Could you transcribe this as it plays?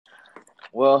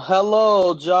Well,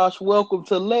 hello, Josh. Welcome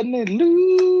to Letting It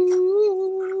Loose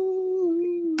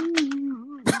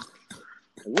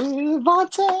with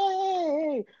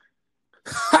Vontae.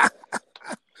 Thanks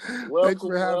for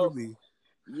Welcome, having welcome. me.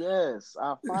 Yes,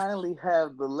 I finally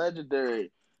have the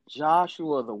legendary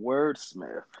Joshua the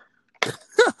wordsmith,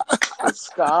 the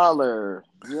scholar.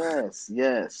 Yes,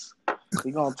 yes.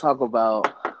 We're gonna talk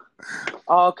about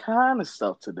all kind of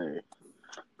stuff today.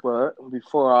 But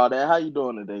before all that, how you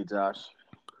doing today, Josh?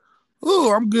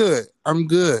 Oh, I'm good. I'm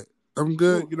good. I'm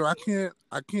good. Ooh, I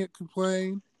can't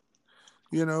complain.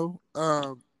 You know,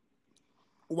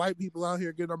 white people out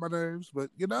here getting on my nerves, but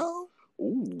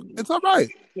ooh. it's all right.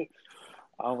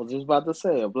 I was just about to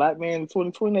say, a black man in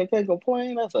 2020 that can't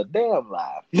complain, that's a damn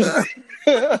lie.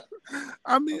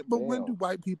 I A mean, but when do damn.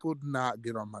 white people not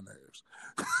get on my nerves?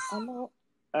 I know.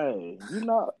 Hey,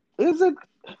 is it,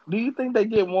 do you think they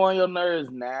get more on your nerves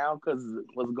now because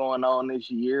what's going on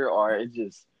this year, or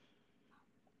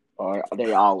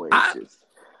they always I just,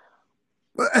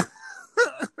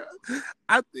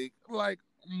 I think like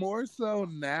more so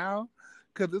now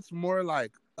because it's more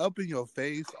like up in your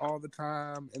face all the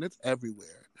time and it's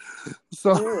everywhere.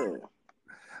 So yeah,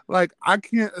 like I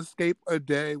can't escape a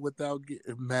day without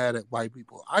getting mad at white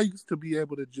people. I used to be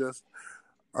able to just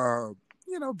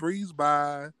breeze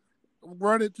by,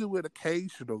 run into it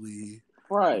occasionally,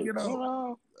 right. you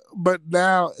know, but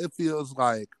now it feels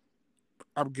like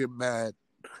I'm getting mad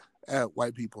at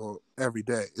white people every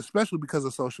day, especially because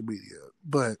of social media.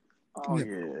 But Oh you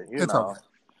know, yeah, it's all right.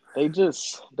 they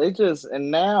just, and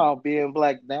now being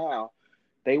black now,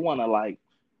 they want to like,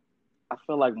 I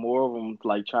feel like more of them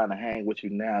like trying to hang with you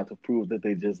now to prove that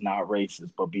they just not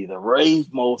racist, but be the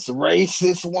most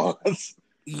racist ones.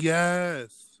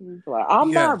 Yes, Like,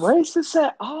 I'm not yes. racist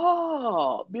at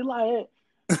all. Be like,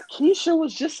 Keisha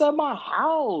was just at my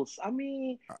house. I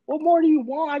mean, what more do you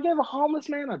want? I gave a homeless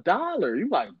man $1. You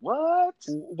like, what?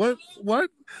 What? What?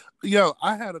 Yo,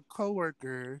 I had a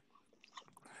coworker,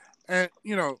 and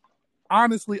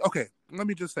honestly, okay. Let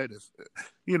me just say this.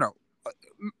 You know,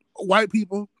 white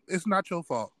people, it's not your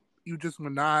fault. You just were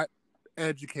not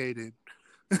educated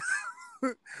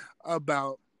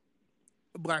about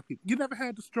black people. You never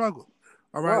had to struggle.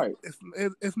 All right,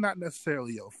 Right. it's not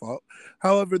necessarily your fault.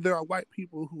 However, there are white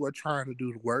people who are trying to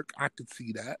do the work. I could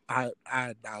see that. I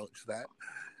acknowledge that.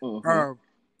 Mm-hmm. Um.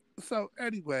 So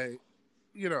anyway,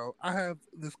 I have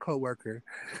this coworker,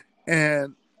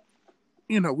 and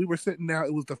we were sitting down.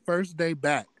 It was the first day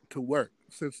back to work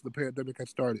since the pandemic had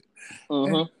started, and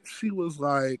Mm-hmm. she was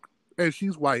like, and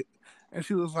she's white, and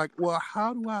she was like, well,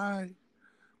 how do I,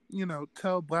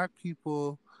 tell black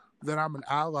people that I'm an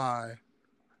ally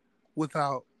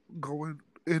without going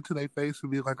into their face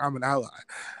and being like, I'm an ally.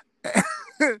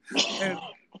 And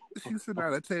she's sitting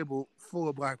at a table full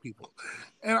of black people.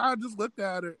 And I just looked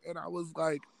at her and I was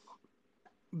like,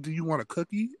 do you want a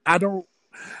cookie? I don't,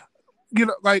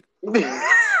 like,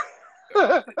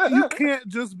 you can't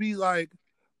just be like,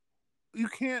 you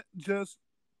can't just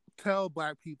tell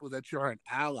black people that you're an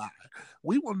ally.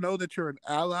 We will know that you're an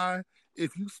ally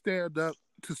if you stand up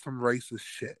to some racist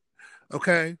shit.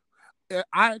 Okay?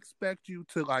 I expect you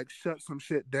to like shut some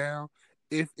shit down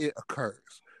if it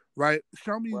occurs, right?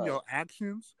 Show me in Right. your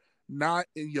actions, not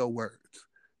in your words,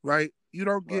 right? You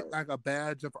don't get Right. like a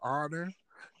badge of honor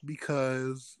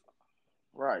because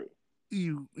Right.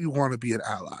 you want to be an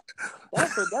ally.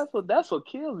 That's what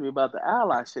kills me about the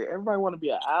ally shit. Everybody want to be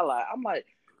an ally. I'm like,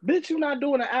 bitch, you're not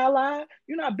doing an ally.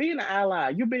 You're not being an ally.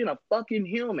 You're being a fucking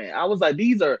human. I was like,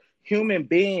 these are human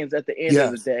beings at the end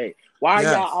of the Yes, day. Why are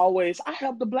y'all yes. always? I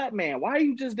helped the black man. Why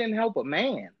you just didn't help a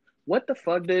man? What the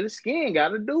fuck did his skin got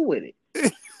to do with it?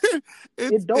 it's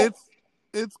It don't. it's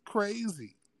it's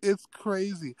crazy. It's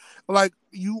crazy. Like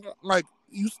you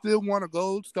still want a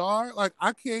gold star? Like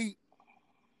I can't.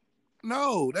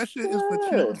 No, that shit is for Yeah.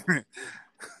 children.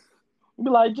 Be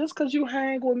like, just because you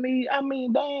hang with me, I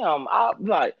mean, damn. I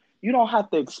like you don't have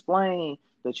to explain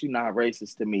that you're not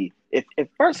racist to me. If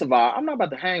first of all, I'm not about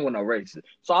to hang with no racist.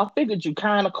 So I figured you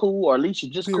kind of cool, or at least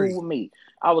you're just cool Period. with me.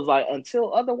 I was like,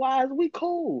 until otherwise, we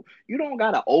cool. You don't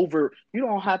have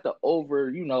to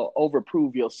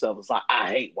overprove yourself. It's like I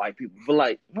hate white people. But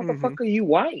like, Hmm. motherfucker, you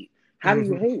white. How do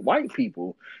you Hmm. hate white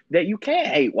people? That you can't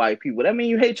hate white people. That means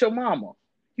you hate your mama.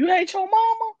 You hate your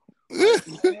mama? Like,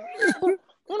 you know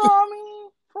what I mean?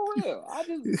 For real. I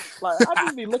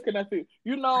just be looking at the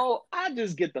I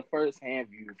just get the first hand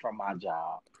view from my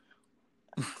job.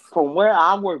 From where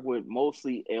I work with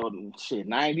mostly elderly shit,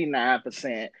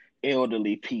 99%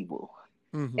 elderly people.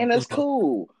 Hmm. And it's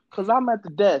cool. Cause I'm at the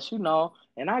desk, and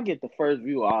I get the first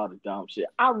view of all the dumb shit.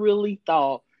 I really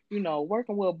thought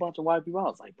working with a bunch of white people, I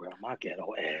was like, bro, my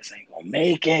ghetto ass ain't gonna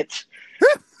make it.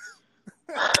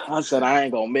 I said, I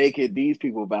ain't gonna make it. These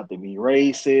people about to be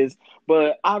racist.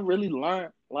 But I really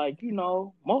learned, like,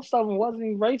 most of them wasn't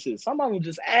even racist. Some of them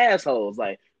just assholes.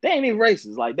 Like, they ain't even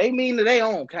racist. Like, they mean to their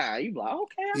own kind. You be like,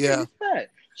 okay, I can Yeah.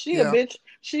 respect. She a Yeah. bitch.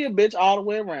 She a bitch all the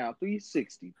way around.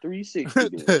 360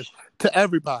 bitch. To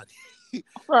everybody.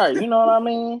 Right, you know what I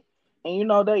mean?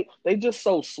 And they just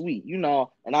so sweet, and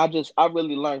I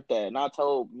really learned that. And I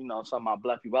told, some of my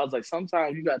black people, I was like,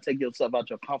 sometimes you gotta take yourself out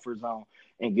your comfort zone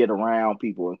and get around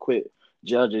people and quit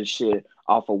judging shit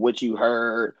off of what you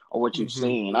heard or what you've Mm-hmm.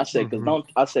 seen.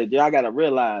 I said, y'all gotta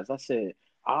realize, I said,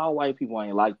 all white people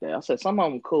ain't like that. I said, some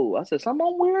of them cool. I said, some of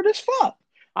them weird as fuck.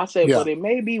 I said, Yeah. but it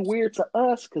may be weird to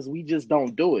us because we just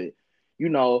don't do it. You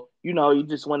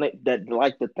just want that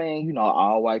like the thing,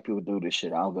 all white people do this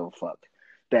shit. I don't give a fuck.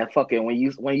 That fucking when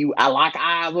you I lock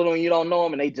eyes with them, you don't know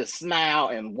them, and they just smile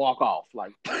and walk off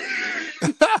like,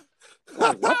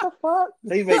 like what the fuck?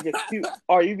 They make it cute,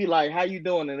 or you be like, "How you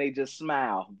doing?" and they just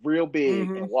smile real big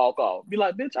Mm-hmm. and walk off. Be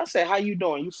like, "Bitch," I said, "How you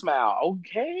doing?" You smile.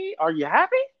 Okay, are you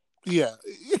happy? Yeah.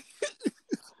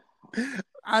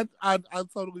 I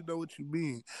totally know what you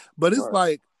mean, but it's Right.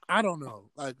 like, I don't know,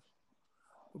 like,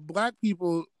 black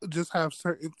people just have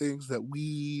certain things that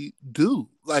we do,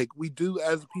 like we do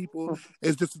as people.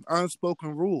 It's just an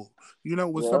unspoken rule. When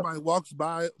Yeah. somebody walks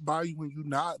by you, when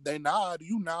they nod,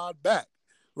 you nod back,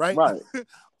 right? Right.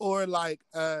 Or like,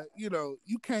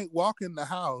 you can't walk in the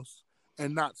house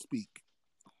and not speak,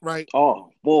 right?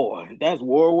 Oh boy, that's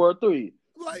World War III.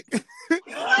 Like,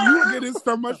 you will get in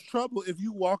so much trouble if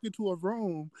you walk into a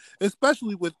room,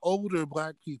 especially with older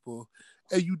black people,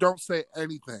 and you don't say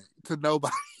anything to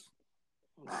nobody.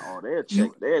 Oh, they'll check.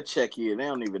 You, They'll check you. They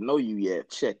don't even know you yet.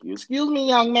 Check you. Excuse me,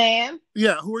 young man.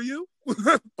 yeah, who are you?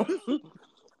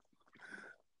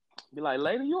 Be like,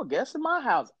 lady, you a guest in my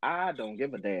house. I don't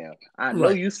give a damn. I know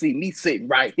Right. you see me sitting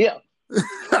right here.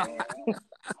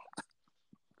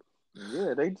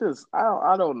 Yeah, they just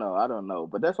I don't know. I don't know.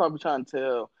 But that's why I'm trying to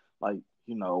tell, like,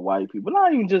 white people.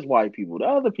 Not even just white people, the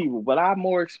other people, but I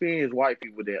more experienced white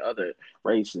people than other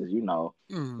races.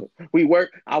 Mm.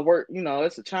 I work,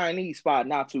 it's a Chinese spot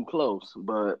not too close,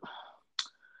 but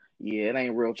yeah, it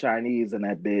ain't real Chinese in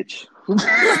that bitch.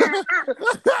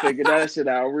 Figured that shit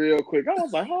out real quick. I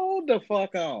was like, hold the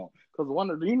fuck on. Because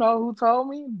who told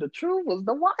me the truth was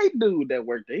the white dude that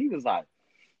worked there. He was like,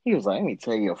 let me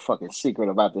tell you a fucking secret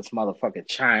about this motherfucking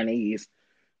Chinese.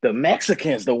 The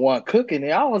Mexicans the one cooking it.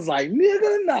 I was like,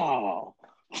 nigga, no.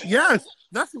 Yes,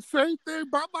 that's the same thing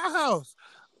about my house.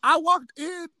 I walked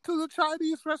into the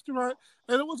Chinese restaurant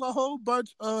and it was a whole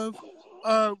bunch of,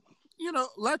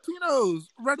 Latinos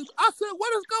ready. I said,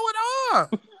 "What is going on?"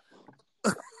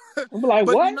 I'm like,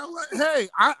 But you what? know what? Hey,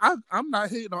 I'm not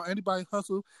hating on anybody's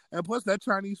hustle, and plus that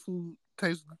Chinese food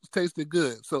tasted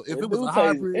good. So if It it was do a taste.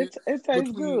 hybrid It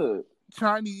tastes between good.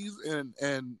 Chinese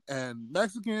and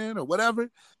Mexican or whatever,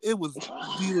 it was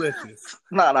delicious.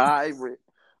 Not a hybrid.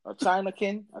 A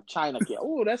Chinakin.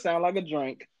 Oh, that sounds like a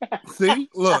drink. See,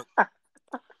 look,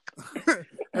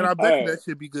 and I bet you Hey. that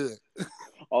should be good.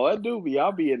 Oh, that do be.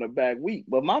 I'll be in the back week.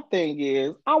 But my thing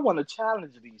is, I want to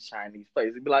challenge these Chinese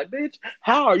places. Be like, bitch,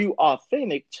 how are you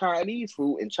authentic Chinese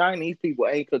food and Chinese people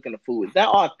ain't cooking the food? Is that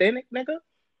authentic, nigga?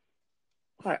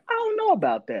 Like, I don't know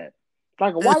about that.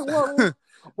 Like a white It's woman they're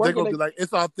working gonna a be like,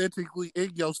 it's authentically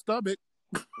in your stomach.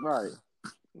 right.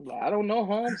 Like, I don't know,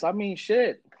 Holmes. I mean,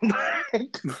 shit.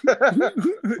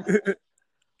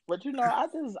 But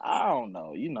I don't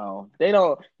know. They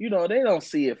don't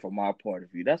see it from our point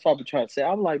of view. That's what I'm trying to say.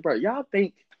 I'm like, bro, y'all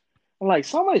think. I'm like,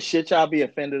 some of the shit y'all be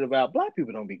offended about, black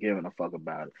people don't be giving a fuck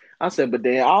about it. I said, but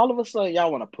then all of a sudden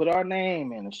y'all want to put our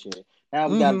name in the shit. Now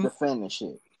we got to Mm-hmm. defend the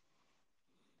shit.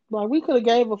 Like, we could have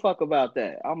gave a fuck about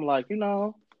that. I'm like,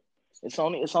 it's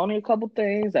only a couple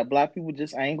things that black people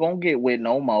just ain't gonna get with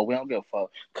no more. We don't give a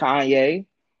fuck. Kanye.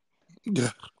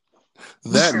 That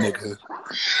nigga.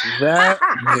 That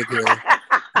nigga.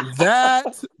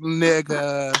 That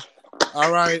nigga.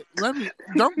 All right,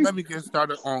 don't let me get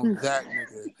started on that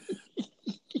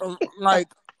nigga. Like,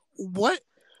 what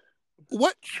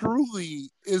truly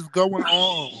is going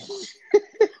on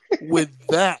with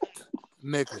that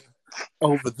nigga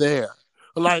over there?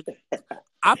 Like,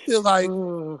 I feel like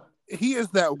he is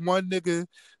that one nigga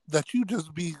that you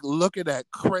just be looking at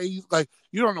crazy, like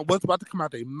you don't know what's about to come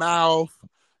out their mouth.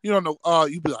 You don't know.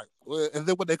 You be like, and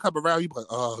then when they come around, you be like,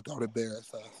 oh, don't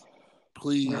embarrass us.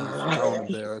 Please don't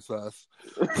embarrass us.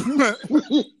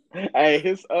 Hey,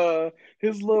 his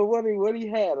little what he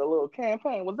had a little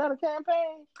campaign. Was that a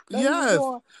campaign that he was Yes,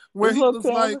 doing? where His he little was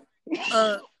like, campaign.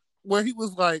 uh, where he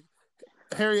was like,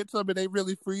 Harriet Tubman, they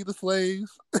really freed the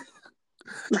slaves?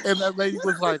 And that lady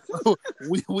was like, oh,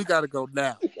 we gotta go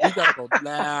now. We gotta go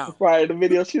now. Right, in the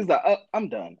video, she was like, oh, I'm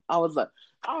done. I was like,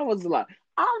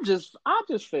 I just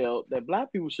felt that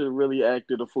black people should have really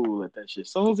acted a fool at that shit.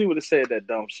 As soon as he would have said that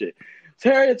dumb shit.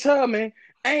 Harriet Tubman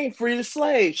ain't free the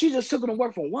slaves. She just took them to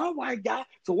work from one white guy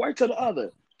to work to the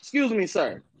other. Excuse me,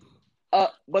 sir.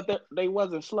 But they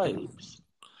wasn't slaves.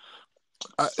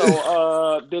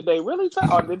 So, did they really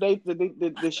or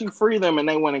did she free them and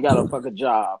they went and got a fucking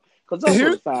job? Because that's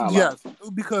what it sounds like. Yes,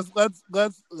 because let's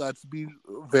be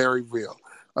very real,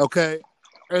 okay?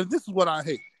 And this is what I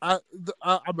hate. I'm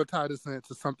gonna tie this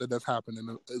into something that's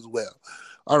happening as well.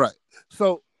 All right,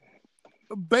 so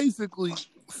basically,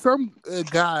 some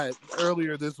guy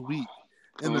earlier this week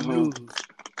in the news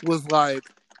was like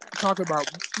talking about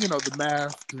the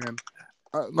mask and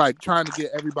like trying to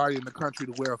get everybody in the country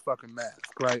to wear a fucking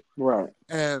mask, right? Right.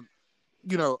 And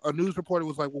a news reporter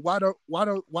was like, well,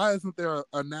 why isn't there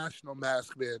a national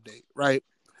mask mandate, right?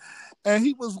 And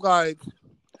he was like,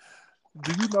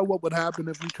 do you know what would happen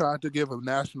if we tried to give a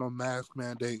national mask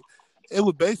mandate? It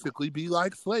would basically be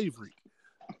like slavery.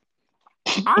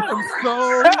 I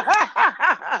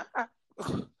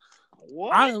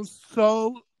am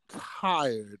so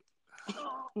tired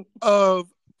of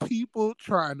people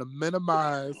trying to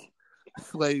minimize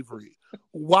slavery.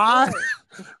 Why?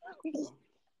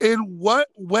 In what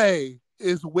way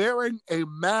is wearing a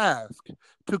mask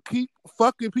to keep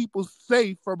fucking people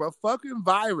safe from a fucking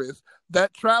virus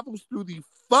that travels through the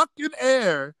fucking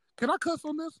air? Can I cuss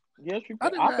on this? Yes, you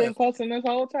can. I've been cussing this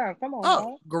whole time. Come on,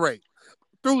 man. Great.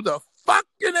 Through the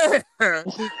fucking air.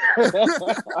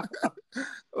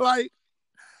 Like,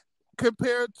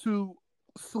 compared to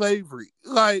slavery.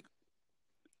 Like,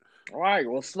 right.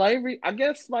 Well, slavery, I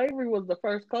guess slavery was the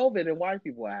first COVID in white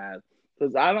people's eyes.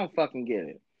 Because I don't fucking get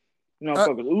it.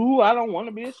 Fuckers, ooh, I don't want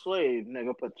to be a slave,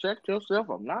 nigga. Protect yourself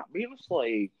from not being a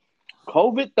slave.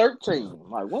 COVID-13.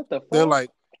 Like, what the fuck? They're like,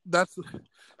 that's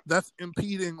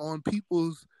impeding on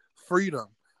people's freedom.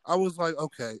 I was like,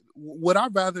 okay, would I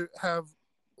rather have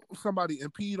somebody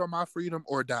impede on my freedom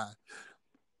or die?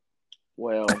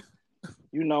 Well,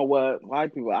 you know what?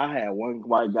 White people, I had one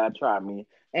white guy try me.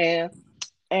 And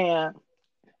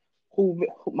who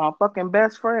my fucking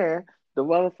best friend, the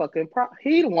motherfucking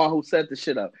he the one who set the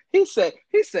shit up. He set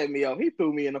me up. He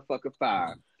threw me in the fucking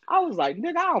fire. I was like,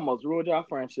 nigga, I almost ruined our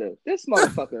friendship. This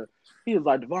motherfucker, he was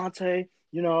like, Devontae,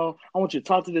 I want you to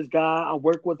talk to this guy. I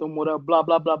work with him, whatever, blah,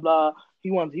 blah, blah, blah.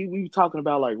 We were talking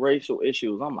about like racial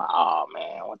issues. I'm like, oh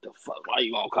man, what the fuck? Why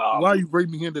you gonna call me? Why you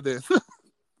bring me into this?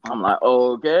 I'm like,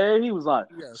 okay. He was like,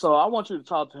 yes. So I want you to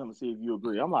talk to him and see if you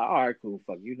agree. I'm like, all right, cool.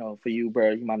 Fuck, for you,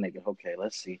 bro, you my nigga. Okay,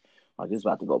 let's see. Like, this is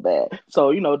about to go bad.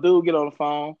 So, dude get on the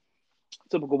phone.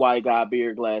 Typical white guy,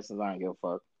 beard, glasses. I ain't give a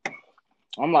fuck.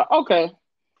 I'm like, okay,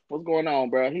 what's going on,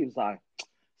 bro? He was like,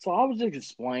 so I was just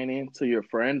explaining to your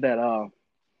friend that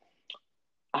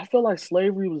I feel like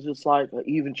slavery was just like an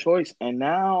even choice. And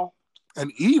now...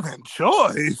 An even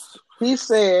choice? He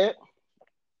said,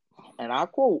 and I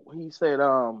quote, he said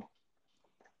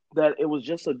that it was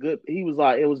just he was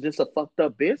like, it was just a fucked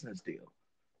up business deal.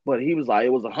 But he was like, it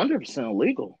was 100%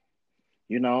 illegal.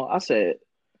 I said,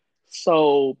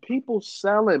 so people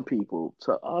selling people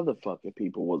to other fucking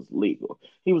people was legal.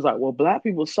 He was like, well, black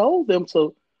people sold them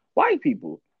to white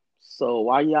people. So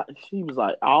why y'all? She was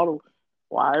like,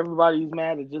 why everybody's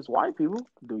mad at just white people?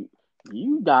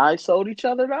 You guys sold each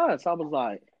other to us? I was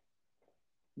like,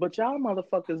 but y'all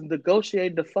motherfuckers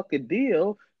negotiated the fucking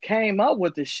deal, came up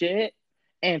with the shit,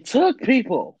 and took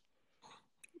people.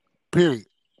 Period.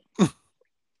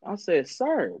 I said,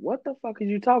 sir, what the fuck are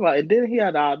you talking about? And then he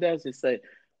had the audacity to say,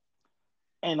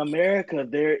 in America,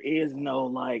 there is no,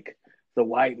 like, the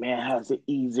white man has it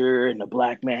easier and the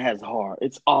black man has it hard.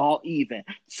 It's all even.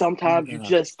 Sometimes you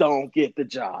just don't get the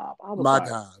job. I was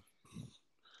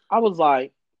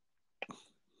like,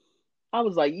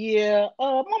 yeah,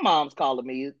 my mom's calling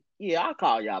me. Yeah, I'll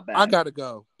call y'all back. I gotta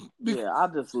go. Yeah, I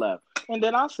just left. And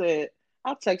then I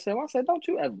texted him, I said, don't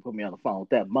you ever put me on the phone with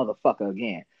that motherfucker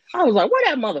again. I was like, where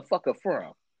that motherfucker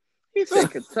from? He said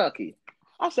Kentucky.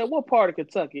 I said, what part of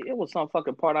Kentucky? It was some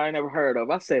fucking part I ain't never heard of.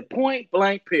 I said, point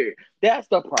blank, period. That's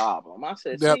the problem. I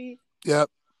said, see? Yep.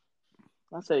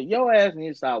 I said, your ass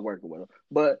needs to start working with him.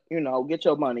 But, get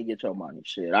your money.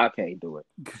 Shit, I can't do it.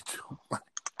 Get your money.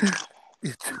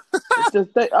 It's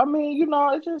just,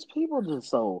 it's just people just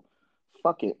so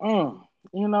fucking,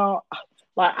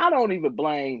 like, I don't even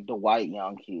blame the white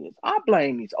young kids. I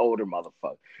blame these older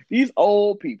motherfuckers. These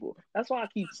old people. That's why I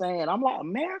keep saying, I'm like,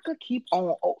 America keep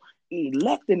on.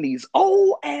 electing these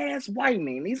old ass white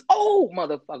men, these old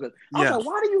motherfuckers. I was Yeah. like,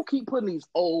 why do you keep putting these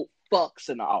old fucks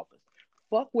in the office?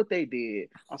 Fuck what they did.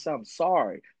 I said, I'm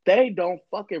sorry. They don't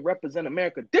fucking represent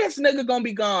America. This nigga gonna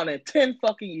be gone in 10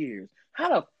 fucking years. How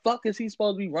the fuck is he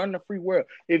supposed to be running the free world?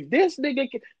 If this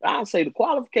nigga can, I'll say the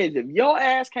qualifications. If your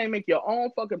ass can't make your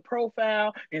own fucking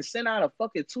profile and send out a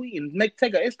fucking tweet and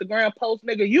take an Instagram post,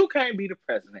 nigga, you can't be the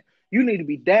president. You need to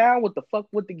be down with the fuck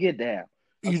with the get down.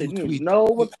 I You said, need you to need to be. know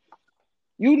what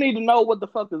you need to know what the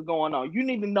fuck is going on. You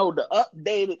need to know the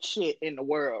updated shit in the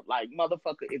world. Like,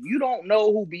 motherfucker, if you don't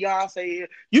know who Beyonce is,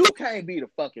 you can't be the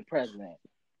fucking president.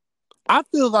 I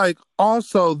feel like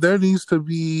also there needs to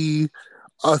be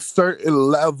a certain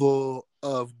level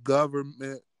of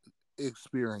government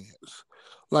experience.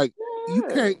 Like, you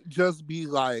Yeah, can't just be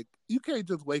like, you can't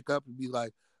just wake up and be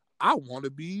like, I want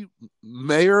to be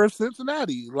mayor of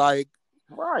Cincinnati. Like,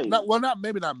 right. not, well, not,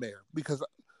 maybe not mayor, because,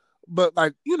 but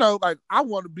like, you know, like, I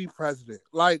want to be president.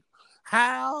 Like,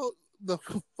 how the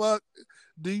fuck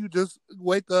do you just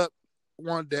wake up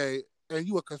one day and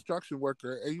you a construction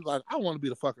worker and you like, I want to be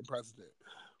the fucking president?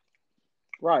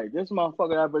 Right. This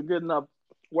motherfucker that been good enough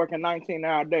working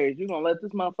 19-hour days. You gonna let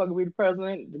this motherfucker be the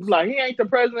president? Like, he ain't the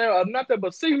president of nothing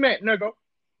but cement, nigga.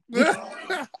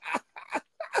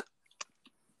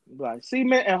 Like,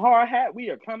 cement and hard hat, we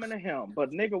are coming to him.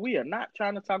 But nigga, we are not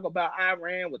trying to talk about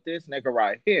Iran with this nigga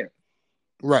right here.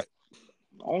 Right.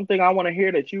 The only thing I want to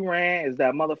hear that you ran is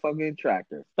that motherfucking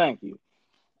tractor. Thank you.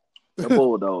 The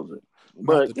bulldozer. Not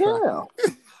But the yeah,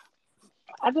 tractor.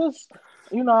 I just,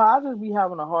 I just be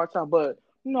having a hard time. But,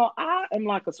 I am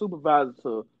like a supervisor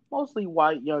to mostly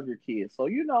white younger kids. So,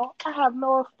 I have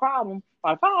no problem.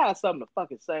 Like, if I have something to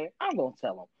fucking say, I'm going to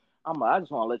tell them. I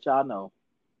just want to let y'all know,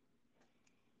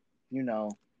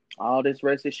 all this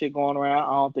racist shit going around.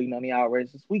 I don't think none of y'all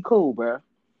racist. We cool, bro.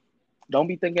 Don't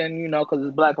be thinking, because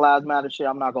it's Black Lives Matter shit,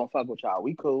 I'm not going to fuck with y'all.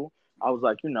 We cool. I was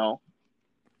like,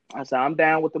 I said, I'm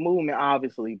down with the movement,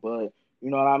 obviously, but you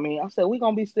know what I mean? I said, we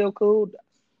gonna be still cool.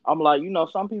 I'm like,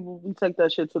 some people, we take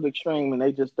that shit to the extreme and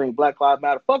they just think Black Lives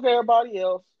Matter. Fuck everybody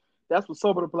else. That's what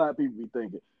some of the black people be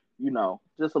thinking.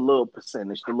 Just a little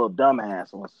percentage, the little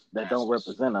dumbass ones that don't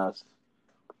represent us.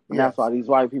 And that's Yes. why these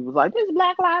white people's like, this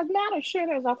Black Lives Matter shit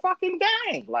is a fucking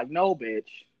gang. Like, no, bitch.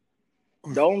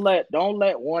 Don't let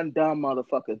one dumb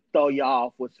motherfucker throw you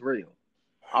off what's real.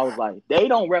 I was like, they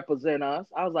don't represent us.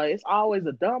 I was like, it's always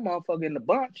a dumb motherfucker in the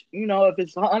bunch. If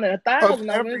it's 100, 1,000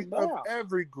 of them, it's Of bad.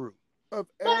 every group. Of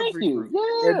Thank every you. group.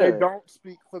 And they Yeah. don't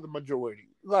speak for the majority.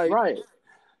 Like, Right.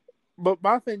 but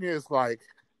my thing is, like,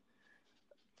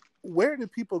 where do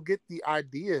people get the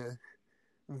idea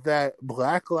that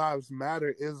Black Lives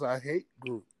Matter is a hate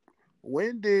group?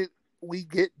 When did we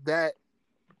get that?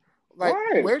 Like,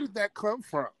 Right. where did that come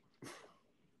from?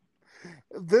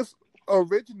 This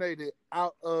originated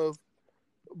out of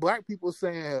black people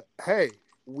saying, hey,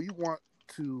 we want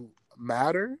to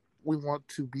matter. We want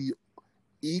to be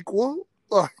equal.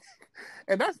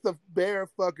 And that's the bare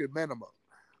fucking minimum.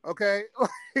 Okay?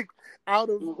 Like, out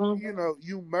of,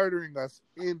 you murdering us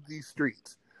in these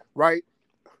streets. Right?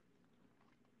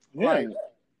 Yeah. Like,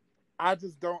 I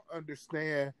just don't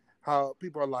understand how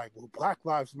people are like, well, Black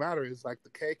Lives Matter is like the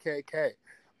KKK.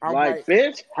 I'm like,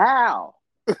 bitch, how?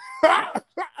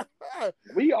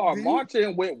 We are do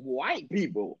marching with white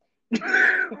people.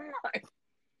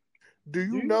 Do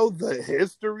you know the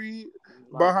history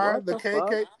Like, behind what the the fuck?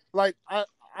 KK? Like,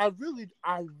 I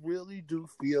really do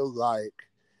feel like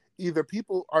either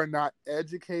people are not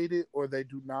educated or they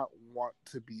do not want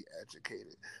to be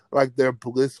educated. Like, they're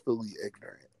blissfully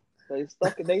ignorant.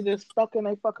 They just stuck in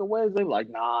their fucking ways. They like,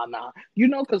 nah.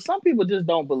 Because some people just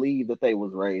don't believe that they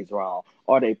was raised wrong.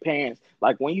 Or their parents,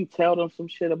 like when you tell them some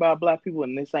shit about black people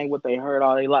and this ain't what they heard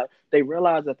all they life, they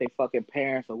realize that they fucking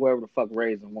parents or whoever the fuck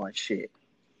raised them want shit.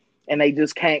 And they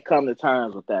just can't come to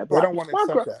terms with that. They Like, don't want to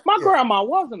accept that. my Yeah. grandma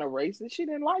wasn't a racist. She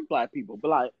didn't like black people. But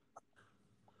like,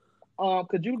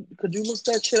 could you look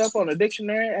that shit up on the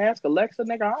dictionary and ask Alexa,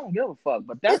 nigga? I don't give a fuck.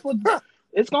 But that's what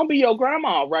it's gonna be, your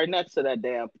grandma right next to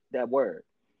that word.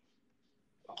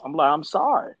 I'm like, I'm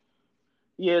sorry.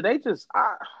 Yeah, they just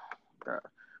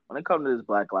when it comes to this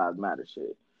Black Lives Matter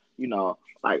shit,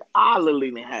 like I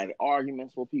literally had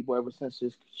arguments with people ever since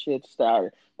this shit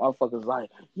started. Motherfuckers like,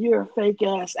 you're a fake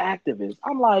ass activist.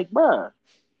 I'm like, bruh,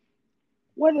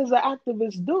 what does an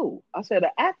activist do? I said,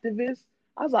 I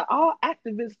was like, all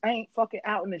activists ain't fucking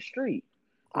out in the street.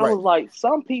 I Right. was like,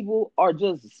 some people are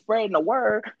just spreading the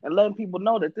word and letting people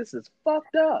know that this is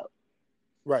fucked up.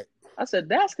 Right. I said,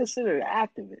 that's considered an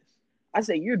activist. I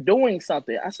said, you're doing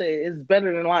something. I said, it's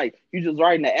better than like you just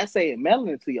writing an essay and mailing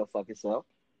it to your fucking self.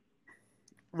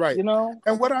 Right. You know?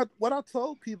 And what I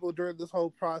told people during this whole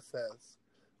process,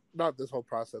 not this whole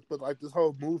process, but like this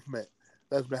whole movement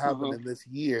that's been Mm-hmm. happening this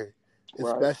year,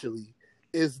 Right. especially,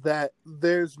 is that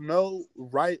there's no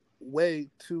right way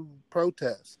to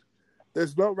protest.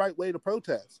 There's no right way to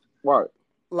protest. Right.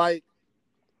 Like,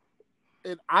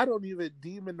 and I don't even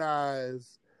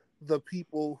demonize the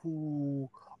people who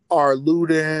are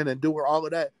looting and doing all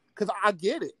of that because I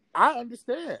get it. I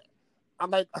understand.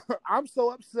 I'm like, I'm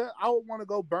so upset. I would want to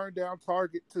go burn down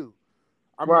Target too.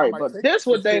 I mean, I Right, might but take this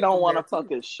some what they shit don't from want there to too.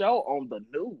 fucking show on the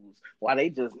news. Why they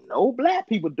just know black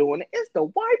people doing it? It's the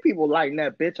white people lighting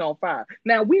that bitch on fire.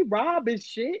 Now we robbing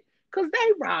shit because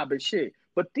they robbing shit.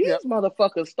 But these Yep.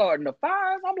 motherfuckers starting the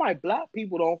fires. I'm like, black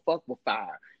people don't fuck with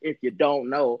fire. If you don't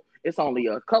know, it's only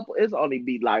a couple. It's only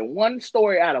be like one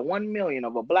story out of 1 million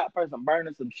of a black person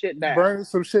burning some shit down. Burn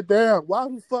some shit down. Why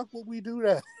the fuck would we do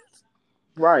that?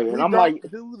 Right, and We I'm don't like,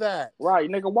 do that. right,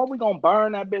 nigga, what we gonna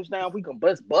burn that bitch down? We can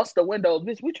bust the windows,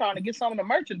 bitch. We trying to get some of the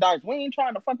merchandise. We ain't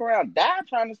trying to fuck around, die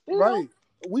trying to steal. Right.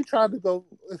 We tried to go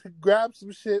grab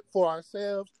some shit for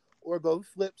ourselves or go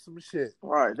flip some shit.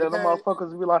 Right, then the Okay?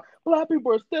 motherfuckers be like, black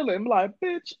people are stealing. I'm like,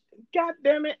 bitch, god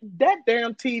damn it, that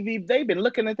damn TV. They been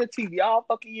looking at the TV all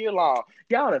fucking year long.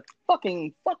 Y'all have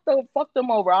fucking fucked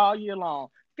them over all year long.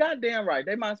 Goddamn right,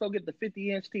 they might as well get the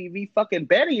 50-inch TV. Fucking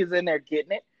Betty is in there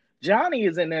getting it. Johnny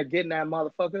is in there getting that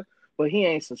motherfucker, but he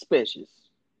ain't suspicious.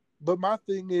 But my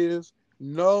thing is,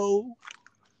 no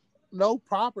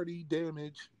property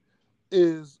damage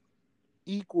is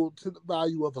equal to the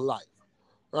value of a life.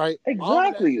 Right? All of that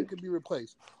Exactly. shit can be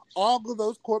replaced. All of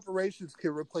those corporations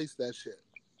can replace that shit.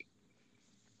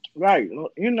 Right.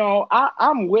 You know,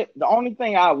 I'm with the only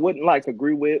thing I wouldn't like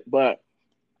agree with, but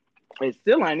it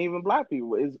still ain't even black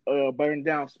people, is burning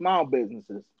down small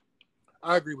businesses.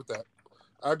 I agree with that.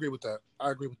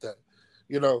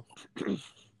 You know,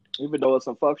 Even though it's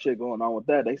some fuck shit going on with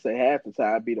that, they say half the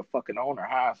time be the fucking owner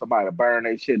hire somebody to burn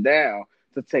their shit down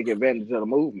to take advantage of the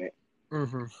movement.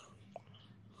 mm-hmm.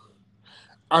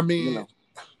 I You mean, know.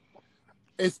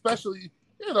 especially,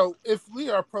 you know, if we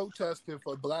are protesting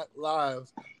for Black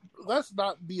lives, let's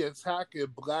not be attacking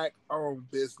Black-owned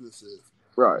businesses.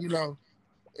 Right. You know,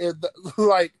 and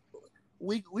like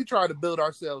we try to build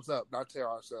ourselves up, not tear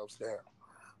ourselves down.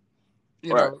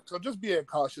 You Right. know, so just being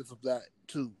cautious of that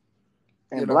too.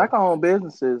 You And know, black owned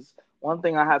businesses, one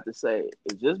thing I have to say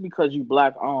is just because you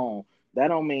black owned, that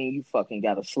don't mean you fucking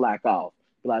gotta slack off.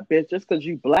 Like, bitch, just because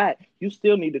you black, you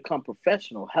still need to come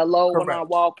professional. Hello when I correct,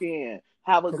 walk in.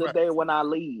 Have a good correct. day when I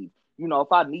leave. You know,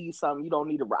 if I need something, you don't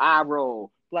need to eye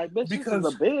roll. Like, bitch, this is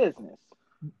a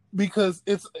Because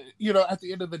business. it's, you know, at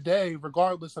the end of the day,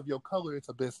 regardless of your color, it's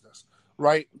a business,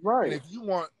 right? And Right. if you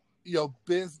want your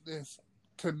business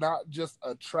to not just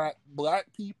attract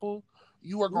Black people,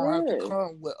 you are going to have to Yeah.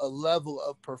 come with a level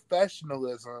of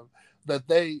professionalism that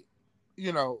they,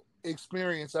 you know,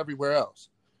 experience everywhere else.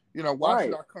 You know, why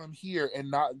should Right. I come here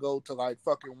and not go to like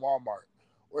fucking Walmart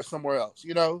or somewhere else?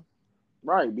 You know,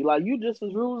 Right. Be like, you just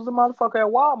as rude as a motherfucker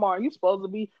at Walmart. You supposed to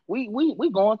be we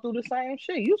going through the same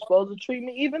shit. You supposed to treat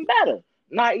me even better.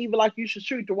 Not even like you should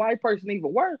treat the white person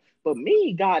even worse, but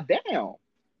me, goddamn.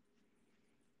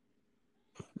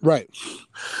 right?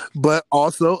 But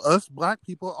also, us Black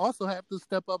people also have to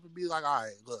step up and be like, all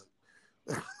right,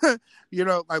 look, you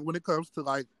know, like when it comes to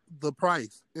like the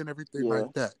price and everything Yeah.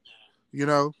 like that, you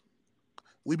know,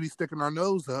 we be sticking our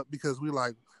nose up because we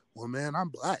like, well, man, I'm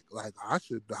Black, like I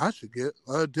should get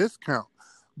a discount,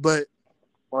 but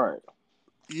Right.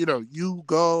 you know, you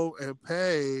go and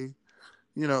pay,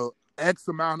 you know, X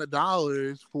amount of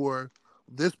dollars for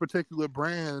this particular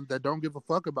brand that don't give a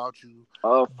fuck about you,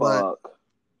 Oh but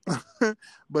fuck.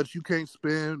 but you can't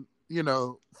spend, you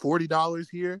know, $40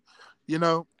 here, you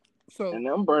know. So And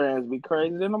them brands be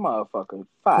crazy than a motherfucker.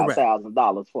 correct.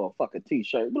 $5,000 for a fucking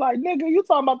t-shirt. Be like, nigga, you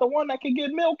talking about the one that can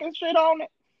get milk and shit on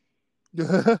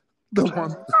The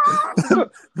one,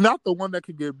 it? not the one that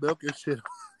can get milk and shit.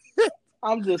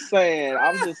 I'm just saying.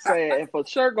 If a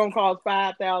shirt gonna cost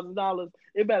 $5,000,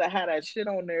 it better have that shit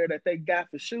on there that they got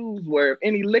for shoes. Where if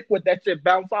any liquid, that shit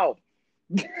bounce off.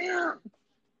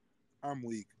 I'm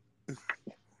weak.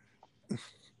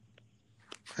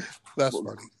 That's but,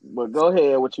 funny. but go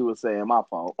ahead. What you were saying? My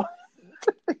fault.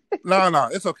 No,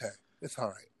 it's okay. It's all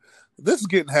right. This is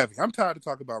getting heavy. I'm tired of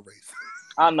talking about race.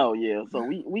 I know. Yeah. So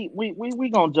we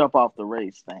gonna jump off the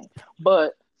race thing.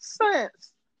 But since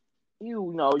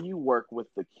you know you work with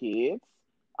the kids,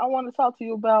 I want to talk to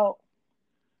you about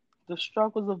the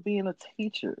struggles of being a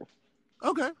teacher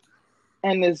Okay.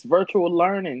 and this virtual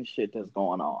learning shit that's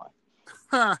going on.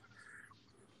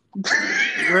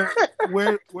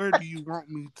 Where do you want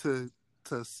me to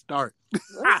start?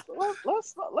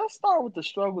 let's start with the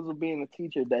struggles of being a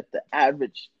teacher that the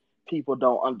average people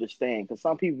don't understand. Because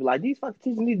some people are like, these fucking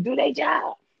teachers need to do their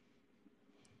job.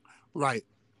 Right.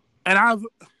 And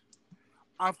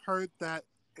I've heard that,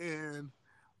 and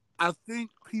I think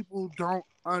people don't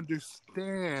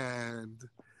understand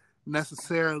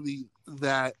necessarily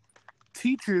that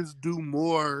teachers do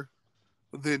more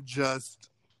than just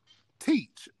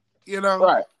teach.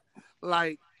 Right.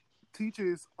 Like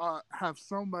teachers have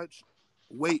so much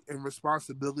weight and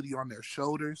responsibility on their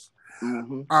shoulders.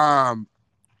 Mm-hmm.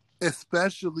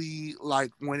 Especially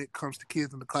like when it comes to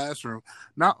kids in the classroom.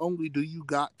 Not only do you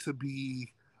got to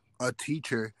be a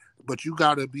teacher, but you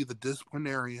got to be the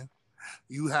disciplinarian.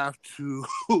 You have to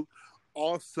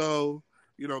also,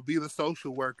 be the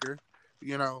social worker.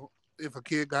 If a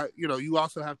kid got, you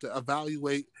also have to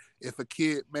evaluate if a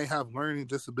kid may have learning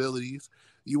disabilities.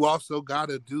 You also got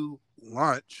to do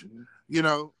lunch,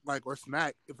 like, or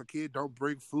snack if a kid don't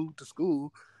bring food to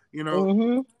school,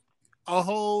 Mm-hmm. a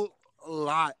whole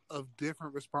lot of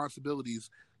different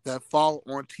responsibilities that fall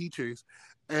on teachers.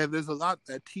 And there's a lot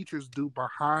that teachers do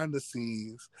behind the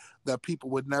scenes that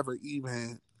people would never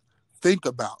even think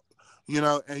about,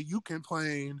 and you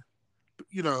complain,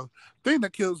 thing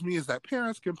that kills me is that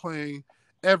parents complain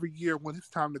every year when it's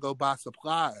time to go buy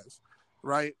supplies,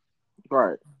 right?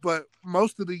 Right. But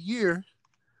most of the year,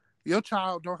 your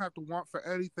child don't have to want for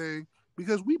anything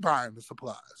because we buying the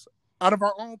supplies out of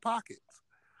our own pockets,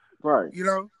 Right.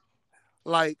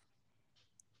 Like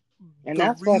And the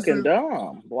that's fucking reason,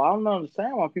 dumb. Well, I don't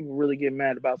understand why people really get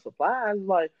mad about supplies.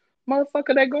 Like,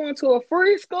 motherfucker, they going to a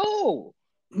free school.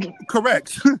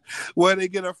 correct, where they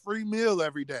get a free meal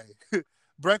every day,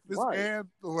 breakfast Right. and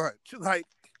lunch, like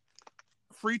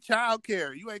free child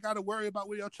care. You ain't got to worry about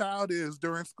where your child is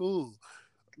during school,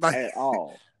 like, At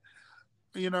all.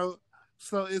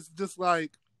 So it's just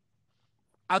like,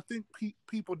 I think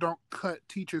people don't cut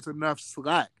teachers enough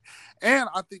slack, and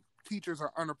I think teachers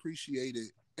are unappreciated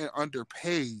and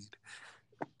underpaid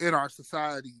in our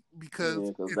society because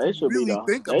Yeah, because if you really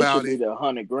think they should about be it, the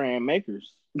 100 grand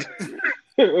makers.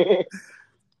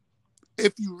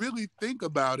 if you really think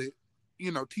about it,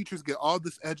 teachers get all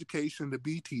this education to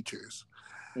be teachers.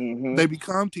 Mm-hmm. They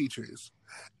become teachers,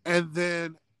 and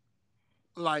then,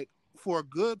 like, for a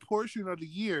good portion of the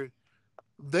year,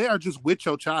 they are just with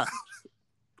your child.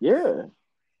 Yeah.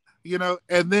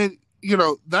 And then,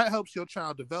 that helps your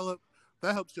child develop,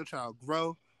 that helps your child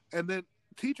grow. And then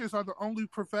teachers are the only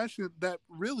profession that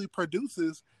really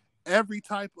produces every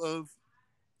type of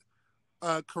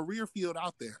career field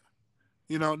out there.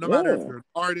 No matter if Yeah. you're an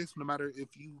artist, no matter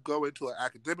if you go into an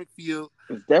academic field,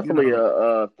 It's you definitely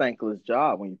know, a thankless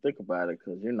job when you think about it,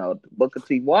 because Booker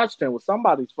T. Washington was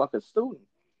somebody's fucking student.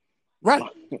 right,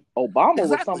 Obama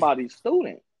was exactly. somebody's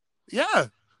student. Yeah.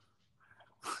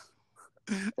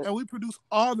 And we produce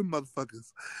all the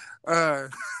motherfuckers. Uh,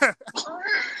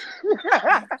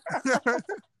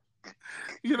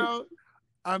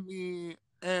 I mean,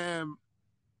 and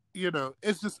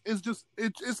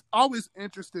it's always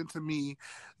interesting to me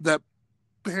that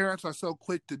parents are so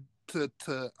quick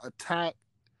to attack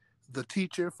the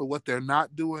teacher for what they're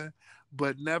not doing,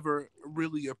 but never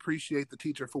really appreciate the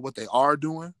teacher for what they are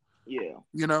doing. Yeah.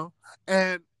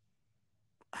 And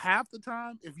half the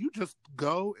time, if you just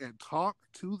go and talk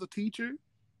to the teacher,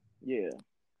 Yeah.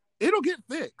 it'll get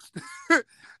fixed.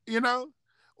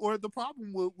 Or the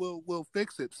problem will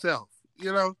fix itself.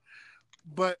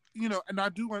 But and I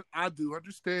do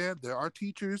understand there are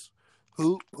teachers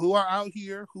who are out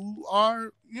here who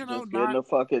are Just getting not, a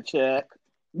fucking check.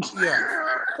 yeah,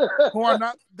 who are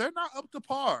not, they're not up to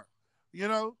par.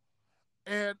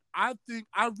 And I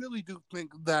really do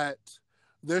think that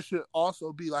there should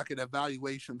also be like an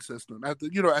evaluation system at the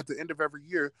end of every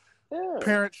year. Yeah.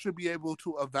 Parents should be able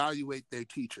to evaluate their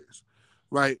teachers,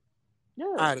 right?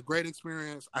 Yeah. I had a great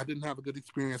experience. I didn't have a good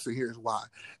experience, and here's why.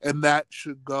 And that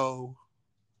should go,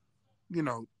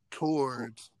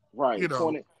 towards, Right.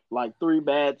 20, like three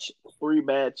bad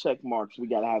check marks. We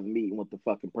gotta have a meeting with the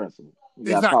fucking principal.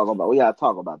 We gotta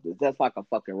talk about this. That's like a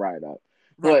fucking write up.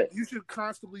 Right. But You should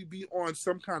constantly be on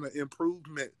some kind of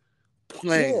improvement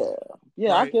plan.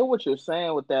 Yeah, I right? get what you're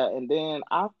saying with that. And then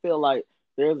I feel like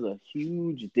there's a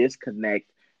huge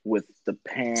disconnect with the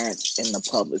parents in the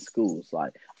public schools.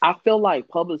 Like, I feel like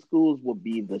public schools would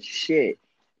be the shit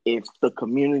if the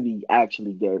community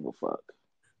actually gave a fuck.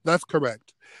 That's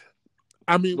correct.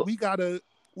 I mean, let's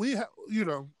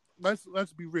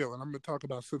be real, and I'm going to talk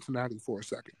about Cincinnati for a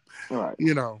second. Right.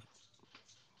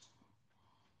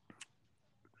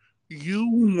 You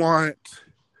want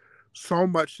so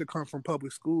much to come from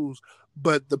public schools,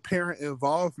 but the parent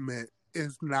involvement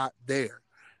is not there.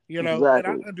 you know, and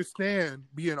I Exactly. understand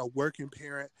being a working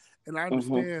parent, and I Hmm.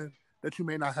 understand that you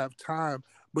may not have time,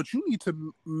 but you need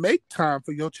to make time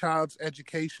for your child's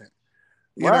education.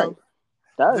 You Right. know,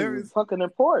 That there is is fucking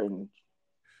important.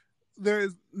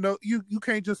 no you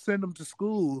can't just send them to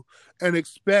school and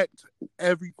expect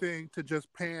everything to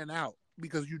just pan out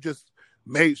because you just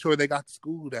made sure they got to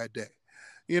school that day.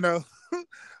 You know,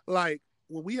 like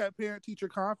when we have parent teacher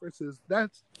conferences,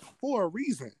 that's for a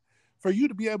reason. For you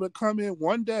to be able to come in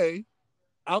one day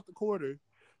out the quarter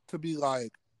to be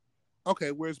like,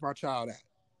 okay, where's my child at?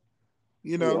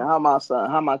 You Yeah, know?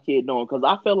 how my kid doing? Because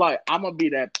I feel like I'm gonna be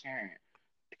that parent.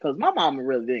 Because my mama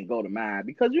really didn't go to mine.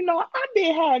 Because I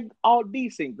did have all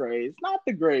decent grades, not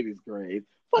the greatest grades,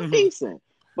 but Mm-hmm. decent.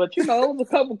 But it was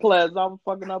a couple classes I was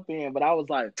fucking up in. But I was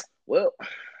like, well,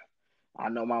 I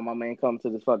know my mama ain't come to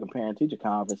this fucking parent teacher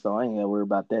conference, so I ain't gotta worry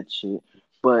about that shit.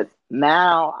 But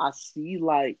now I see,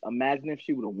 like, imagine if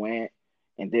she would have went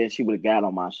and then she would have got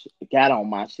on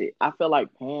my shit. I feel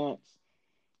like parents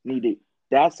needed.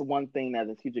 That's one thing that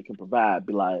the teacher can provide.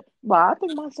 Be like, well, I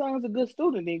think my son's a good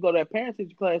student. Then you go to that parent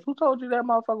teacher class. Who told you that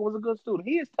motherfucker was a good student?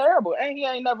 He is terrible, and he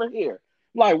ain't never here.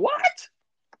 Like, what?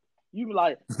 You be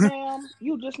like, ma'am,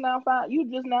 you just now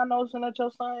noticing that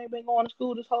your son ain't been going to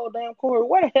school this whole damn quarter.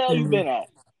 Where the hell you Mm-hmm. been at?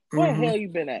 Where the Mm-hmm. hell you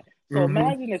been at? So Mm-hmm.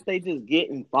 imagine if they just get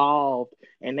involved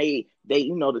and they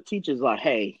the teacher's like,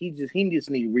 hey, he just need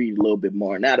to read a little bit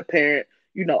more. Now the parent,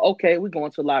 okay, we're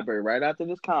going to the library right after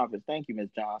this conference. Thank you, Miss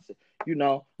Johnson.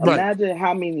 Right. Imagine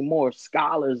how many more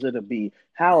scholars it'll be.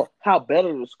 How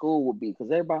better the school would be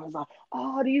because everybody's like,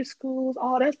 oh, these schools,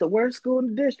 oh, that's the worst school in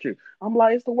the district. I'm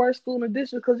like, it's the worst school in the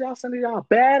district because y'all sending y'all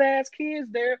badass kids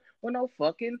there with no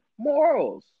fucking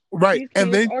morals. Right. These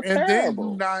And kids then are and then you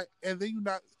terrible. not and then you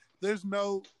not there's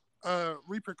no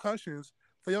repercussions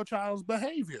for your child's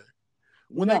behavior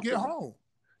when they get Nothing. home.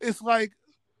 It's like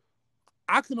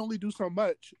I can only do so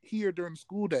much here during the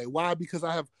school day. Why? Because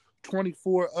I have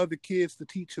 24 other kids to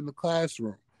teach in the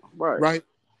classroom, Right. right?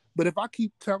 But if I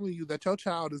keep telling you that your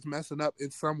child is messing up in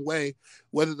some way,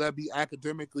 whether that be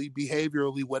academically,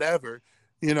 behaviorally, whatever,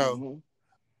 you know, Hmm.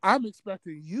 I'm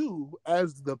expecting you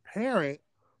as the parent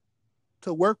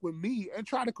to work with me and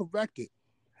try to correct it.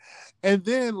 And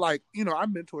then, like, I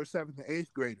mentor seventh and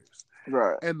eighth graders.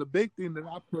 Right. And the big thing that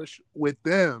I push with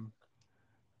them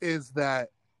is that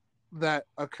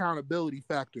accountability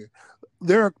factor.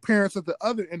 There are parents at the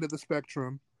other end of the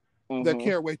spectrum that Hmm.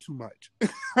 care way too much.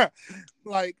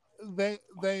 Like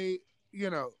they you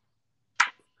know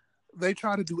they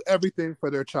try to do everything for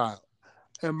their child.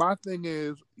 And my thing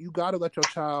is, you got to let your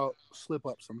child slip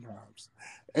up sometimes,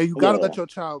 and you got to Yeah. let your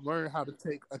child learn how to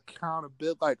take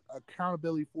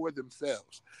accountability for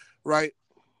themselves, right?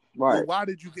 Well, Right. why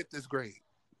did you get this grade?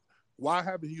 Why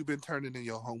haven't you been turning in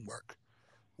your homework?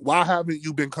 Why haven't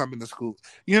you been coming to school?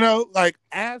 Like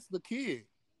ask the kid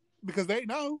because they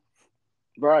know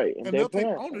Right. And and their they'll take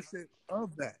parents. ownership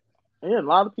of that. Yeah, a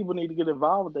lot of people need to get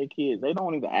involved with their kids. They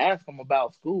don't even ask them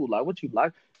about school. Like, what you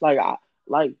like? Like,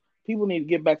 like people need to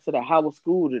get back to the how was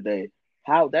school today?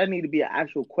 How that need to be an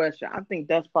actual question. I think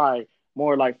that's probably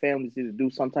more like families need to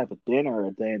do some type of dinner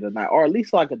at the end of the night, or at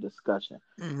least like a discussion.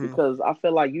 Mm-hmm. Because I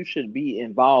feel like you should be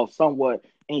involved somewhat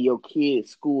in your kids'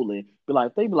 schooling.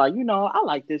 They be like, I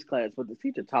like this class, but the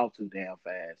teacher talks too damn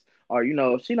fast. Or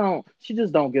she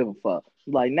just don't give a fuck.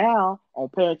 Like now on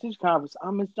parent teacher conference,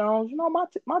 I'm Miss Jones.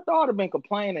 My daughter been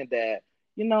complaining that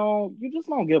you just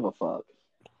don't give a fuck. You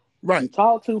Right.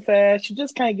 talk too fast. She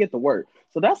just can't get the work.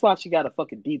 So that's why she got a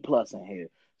fucking D plus in here.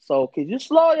 So could you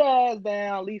slow your ass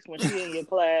down at least when she in your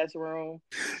classroom?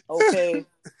 Okay.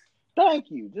 Thank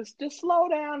you. Just slow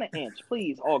down an inch,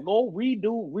 please, or go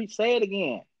say it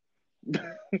again. You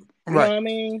know Right. what I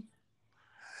mean?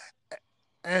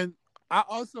 And I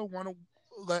also want to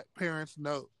let parents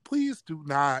know, please do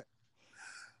not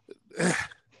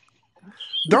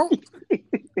don't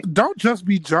don't just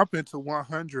be jumping to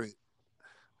 100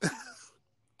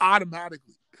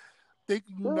 automatically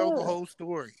thinking you know the Yeah. whole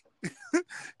story.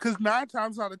 Because 9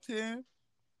 times out of 10,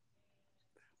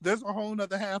 there's a whole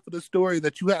other half of the story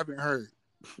that you haven't heard.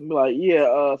 Like,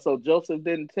 yeah, so Joseph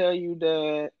didn't tell you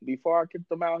that before I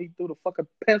kicked him out, he threw the fucking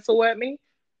pencil at me?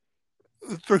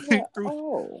 through, Like, through,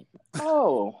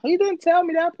 he didn't tell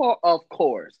me that part, of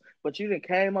course. But you didn't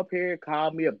came up here and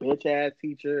called me a bitch ass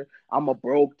teacher. I'm a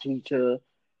broke teacher.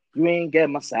 You ain't get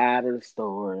my side of the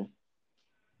story.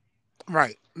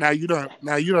 right. Now you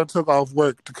don't took off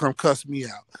work to come cuss me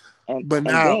out. And But and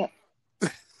now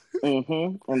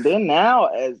then and then now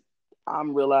as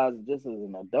I'm realizing just as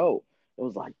an adult, it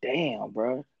was like, damn,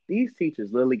 bro, these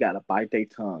teachers literally got to bite their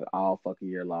tongue all fucking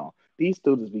year long. These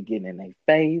students be getting in their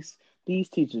face. These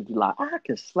teachers be like, I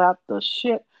can slap the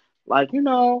shit. Like, you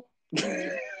know.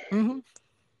 Mm-hmm.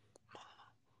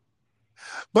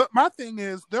 But my thing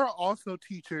is, there are also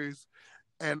teachers,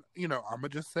 and I'm gonna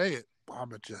just say it. I'm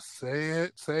gonna just say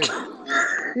it.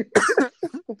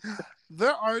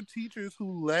 There are teachers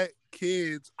who let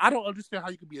kids. I don't understand how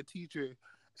you can be a teacher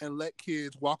and let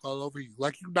kids walk all over you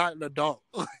like you're not an adult.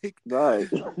 Like, Right.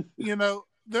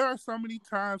 there are so many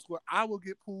times where I will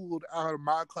get pulled out of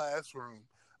my classroom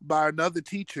by another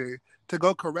teacher to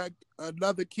go correct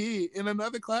another kid in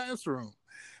another classroom.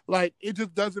 Like, it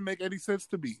just doesn't make any sense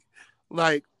to me.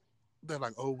 Like, they're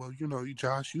like, oh well, you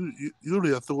Josh, you're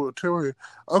the authoritarian.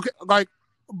 Okay, like,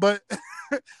 but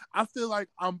I feel like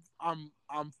I'm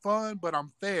fun, but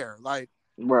I'm fair. Like,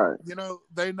 Right.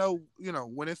 they know,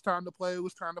 when it's time to play,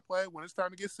 it's time to play. When it's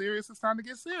time to get serious, it's time to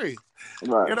get serious.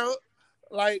 Right. You know,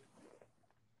 like,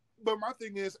 but my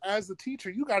thing is, as a teacher,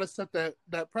 you got to set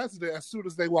that precedent as soon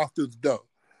as they walk through the door.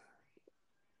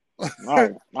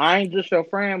 Right. I ain't just your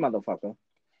friend, motherfucker.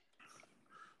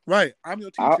 Right. I'm your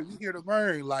I, teacher. We here to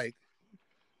learn. Like,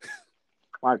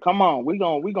 come on, we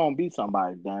gonna be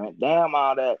somebody, damn it. Damn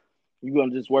all that. You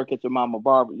gonna just work at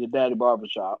your daddy barber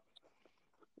shop.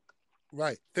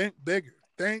 right. Think bigger.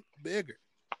 Think bigger.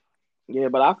 Yeah,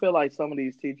 but I feel like some of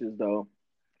these teachers though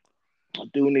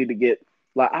do need to get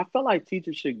like I feel like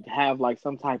teachers should have like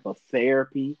some type of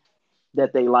therapy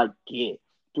that they like get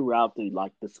throughout the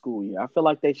school year. I feel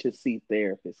like they should see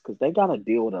therapists because they gotta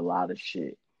deal with a lot of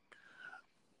shit.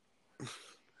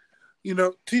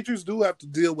 Teachers do have to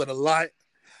deal with a lot,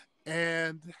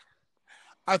 and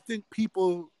I think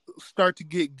people start to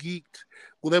get geeked.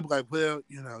 Well, they'll be like, well,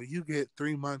 you get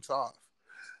 3 months off,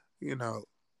 you know,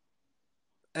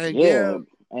 and Yeah, yeah,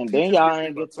 and then teachers get y'all three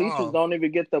ain't get months teachers off. don't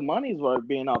even get the money's worth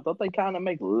being off. Don't they kind of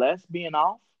make less being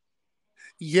off?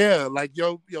 Yeah, like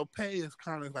your pay is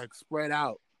kind of like spread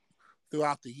out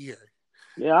throughout the year,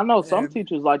 Yeah, I know some and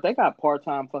teachers like they got part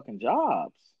time fucking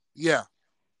jobs. yeah,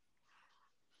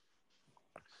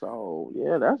 So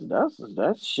yeah, that's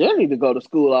shitty to go to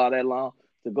school all that long,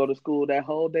 to go to school that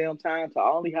whole damn time to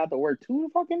only have to work two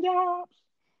fucking jobs.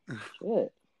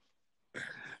 Shit.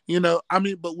 I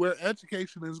mean, but where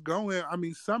education is going, I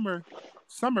mean, summer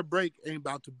break ain't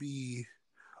about to be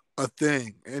a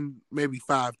thing in maybe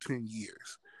 5-10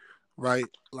 years, right?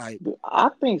 Like, I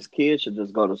think kids should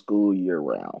just go to school year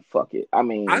round. Fuck it. I I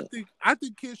mean, think I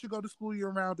think kids should go to school year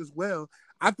round as well.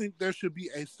 I think there should be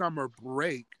a summer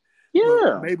break, but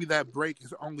yeah, maybe that break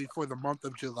is only for the month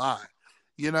of July.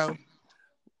 You know,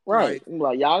 right.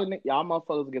 like, Like y'all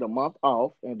motherfuckers get a month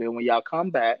off, and then when y'all come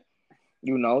back,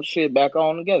 shit back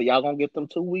on together. Y'all gonna get them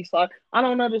 2 weeks off. I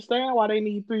don't understand why they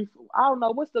need three. I don't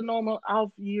know what's the normal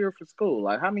off year for school.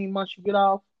 Like how many months you get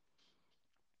off?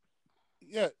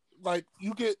 yeah, like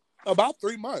you get about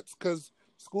 3 months because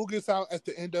school gets out at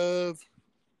the end of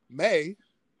May.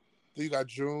 Then you got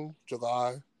June,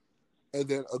 July, and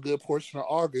then a good portion of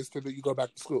August, and then you go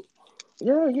back to school.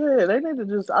 Yeah, yeah. They need to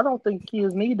just. I don't think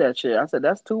kids need that shit. I said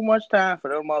that's too much time for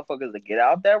them motherfuckers to get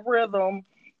out that rhythm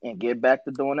and get back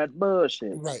to doing that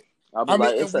bullshit. Right. I'll be I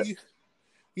mean, like,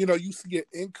 and you see an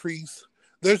increase.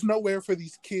 There's nowhere for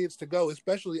these kids to go,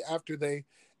 especially after they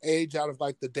age out of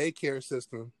like the daycare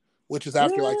system, which is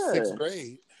after like sixth yeah,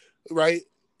 grade, right?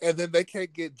 And then they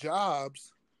can't get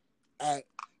jobs at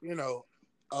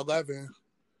 11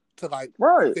 to like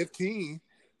right. 15.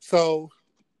 So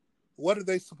what are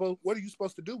you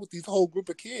supposed to do with these whole group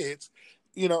of kids?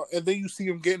 And then you see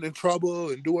them getting in trouble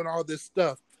and doing all this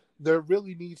stuff. There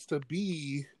really needs to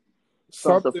be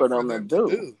Something something for for them to them to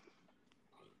do. do.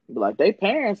 Be like they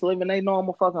parents living their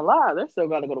normal fucking lives. They still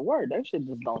gotta go to work. That shit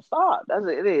just don't stop. That's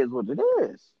it. It is what it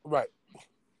is. Right.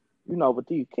 But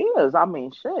these kids, I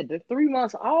mean, shit, they're 3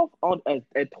 months off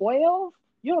at 12.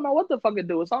 You don't know what the fuck to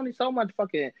do. It's only so much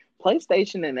fucking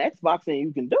PlayStation and Xboxing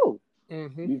you can do.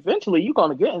 Mm-hmm. Eventually, you're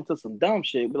gonna get into some dumb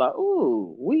shit. Be like,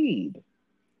 ooh, weed.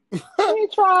 Let me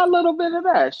try a little bit of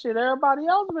that shit. Everybody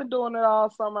else been doing it all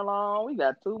summer long. We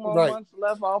got 2 more Right. months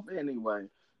left off anyway.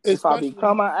 If I Especially,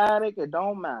 become an addict, it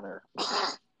don't matter.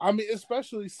 I mean,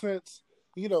 especially since,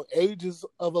 ages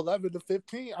of 11 to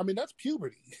 15, I mean, that's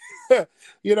puberty. That's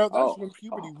Oh, when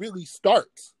puberty oh, really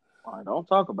starts. all right, don't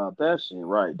talk about that shit.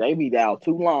 Right? They be out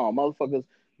too long, motherfuckers.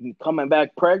 Coming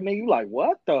back pregnant, you like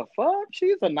what the fuck?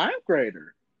 She's a ninth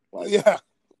grader. Like, Yeah.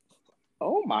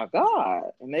 oh my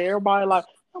god! And then everybody like,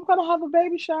 I'm gonna have a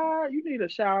baby shower. You need a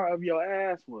shower of your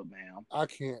ass, with, ma'am. I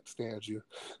can't stand you.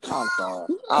 I'm sorry.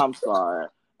 I'm sorry.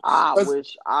 I That's-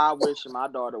 wish I wish my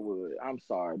daughter would. I'm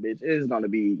sorry, bitch. It's gonna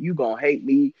be you gonna hate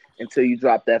me until you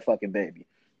drop that fucking baby.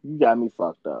 You got me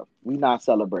fucked up. We not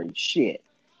celebrating shit.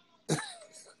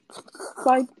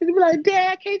 Like, you be like,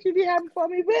 Dad, can't you be happy for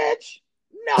me, bitch?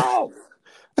 No.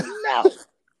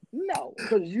 No,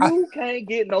 because you can't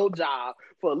get no job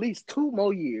for at least 2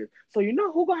 more years. So you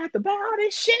know who gonna have to buy all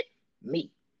this shit?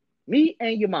 Me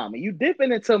and your mama. You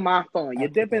dipping into my fund. You're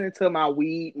dipping Absolutely. into my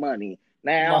weed money.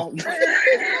 My Now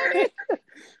money.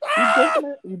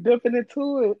 you dipping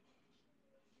into it.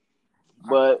 I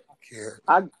But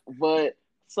can't. but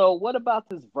so what about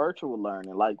this virtual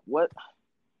learning? Like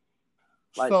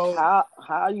So,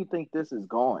 how you think this is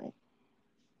going?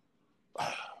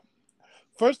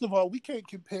 first of all, we can't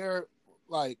compare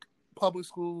like public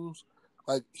schools,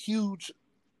 like huge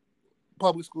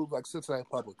public schools like Cincinnati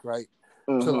Public, right,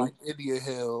 to Mm-hmm. like Indian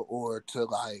Hill or to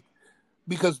like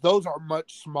because those are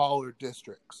much smaller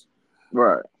districts.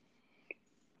 Right.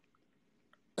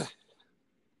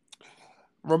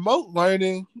 Remote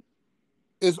learning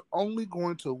is only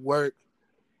going to work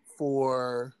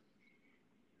for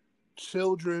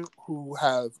children who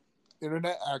have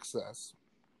internet access,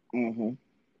 Mm-hmm.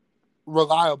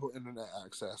 reliable internet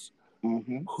access,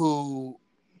 Mm-hmm. who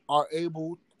are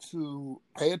able to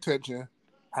pay attention,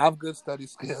 have good study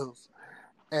skills,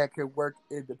 and can work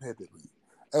independently.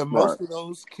 And Right. most of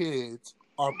those kids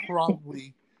are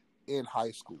probably in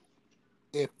high school,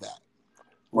 if that,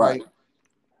 right? Right.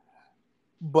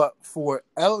 But for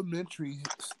elementary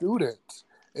students,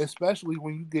 especially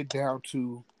when you get down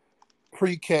to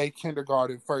pre-K,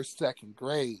 kindergarten, first, second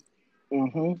grade,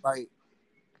 Mm-hmm. like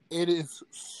it is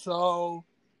so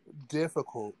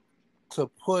difficult to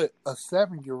put a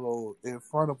 7-year-old in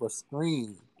front of a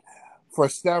screen for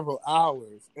several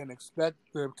hours and expect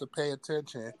them to pay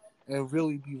attention and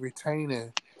really be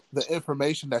retaining the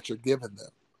information that you're giving them,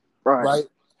 Right. right?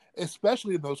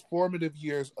 Especially in those formative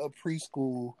years of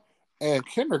preschool and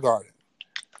kindergarten.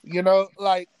 You know,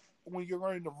 like when you're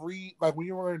learning to read, like when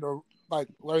you're learning to like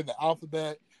learn the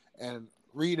alphabet and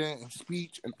reading and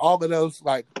speech and all of those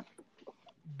like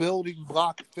building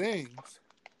block things.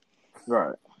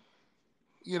 Right.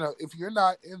 You know, if you're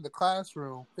not in the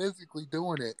classroom physically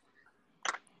doing it,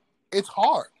 it's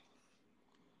hard.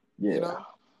 You Yeah, know,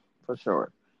 for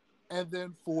sure. and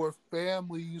then for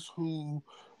families who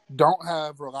don't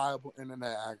have reliable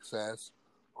internet access,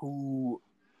 who,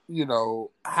 you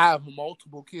know, have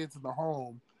multiple kids in the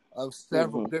home of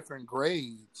several Mm-hmm. different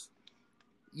grades,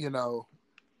 you know,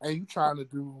 and you trying to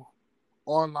do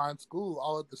online school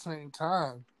all at the same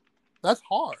time, that's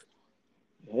hard.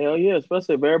 Hell yeah,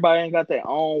 especially if everybody ain't got their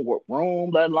own room,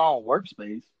 let alone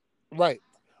workspace. Right.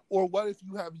 Or what if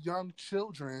you have young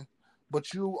children,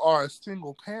 but you are a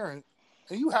single parent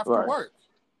and you have to Right. work?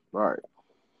 Right.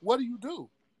 What do you do?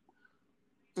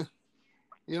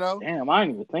 You know? Damn, I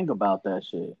didn't even think about that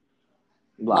shit.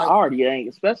 Like, I Like, already ain't,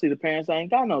 especially the parents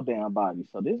ain't got no damn body.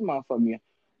 So this motherfucker,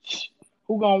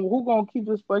 who gonna keep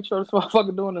this make sure this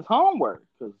motherfucker doing his homework?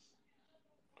 Cause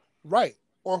right.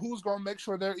 Or who's going to make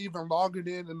sure they're even logging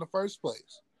in the first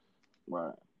place?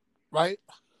 right, Right?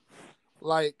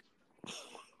 Like,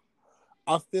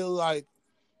 I feel like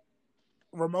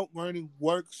remote learning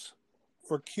works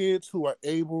for kids who are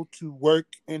able to work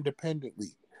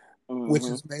independently, which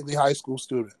mm-hmm, is mainly high school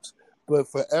students. But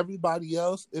for everybody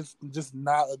else, it's just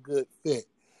not a good fit.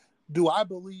 Do I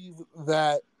believe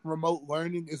that remote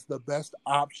learning is the best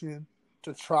option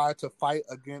to try to fight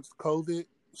against COVID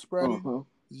spreading? mm-hmm,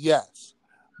 Yes.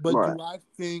 But right, do I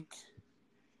think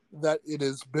that it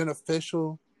is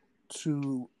beneficial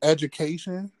to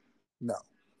education? No.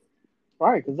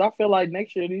 right. Cause I feel like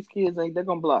next year these kids ain't they're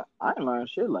gonna be like, I didn't learn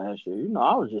shit last year.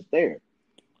 I was just there.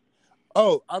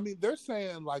 Oh, I mean, they're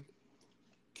saying like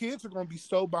kids are going to be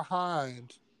so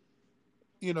behind,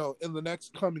 you know, in the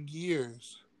next coming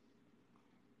years,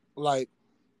 like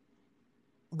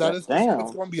that God is it's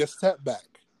damn. going to be a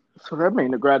setback. So that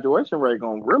means the graduation rate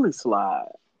gonna really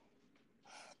slide.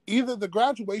 Either the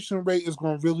graduation rate is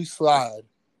going to really slide,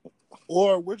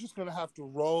 or we're just going to have to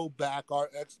roll back our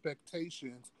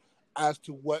expectations as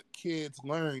to what kids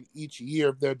learn each year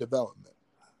of their development.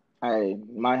 Hey,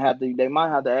 they might have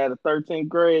to add a 13th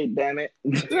grade, damn it.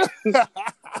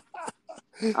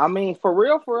 I mean, for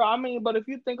real, I mean, but if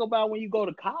you think about when you go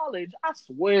to college, I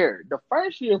swear, the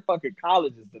first year of fucking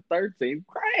college is the 13th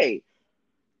grade.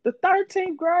 The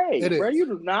 13th It grade, bro. is. You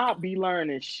do not be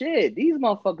learning shit. These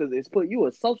motherfuckers is put you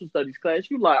a social studies class.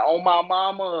 You like, oh my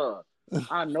mama.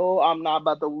 I know I'm not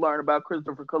about to learn about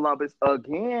Christopher Columbus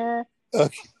again.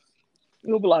 Okay.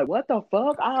 You'll be like, what the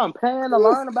fuck? I'm paying to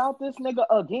learn about this nigga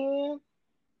again.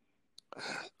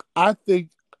 I think,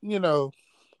 you know,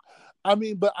 I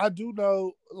mean, but I do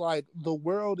know like the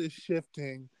world is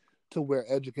shifting to where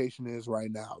education is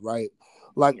right now, right?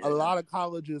 Like a Yeah. lot of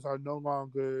colleges are no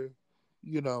longer,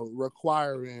 you know,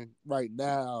 requiring right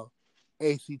now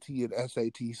ACT and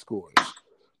SAT scores,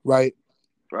 right?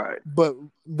 Right. But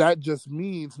that just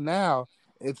means now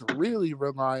it's really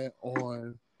reliant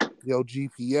on your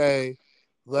GPA,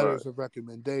 letters of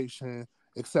recommendation,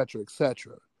 etc.,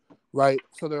 etc. Right?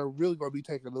 So they're really going to be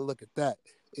taking a look at that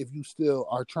if you still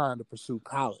are trying to pursue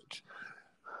college.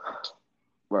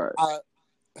 Right. I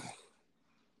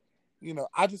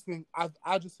just think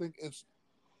it's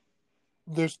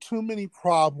there's too many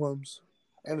problems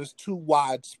and it's too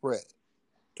widespread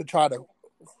to try to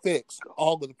fix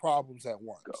all of the problems at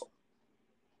once.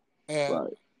 And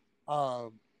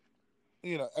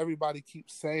everybody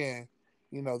keeps saying,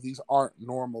 these aren't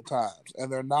normal times,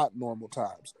 and they're not normal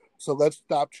times. So let's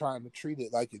stop trying to treat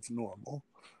it like it's normal.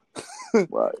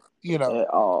 Right. At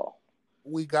all.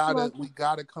 We gotta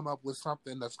come up with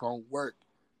something that's gonna work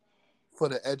for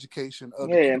the education of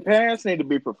the kids. kids. And parents need to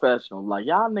be professional. Like,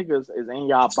 y'all niggas is in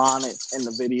y'all bonnets in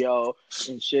the video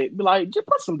and shit. Be like, just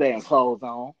put some damn clothes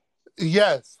on.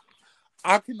 Yes.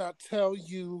 I cannot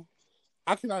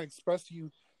express to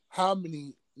you how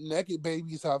many naked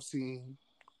babies I've seen,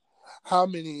 how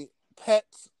many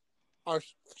pets are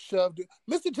shoved in.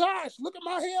 Mr. Josh, look at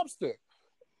my hamster.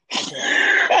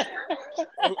 Okay.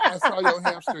 I saw your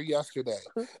hamster yesterday.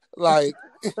 Like,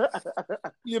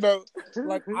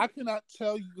 I cannot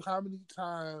tell you how many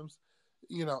times,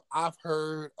 I've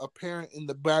heard a parent in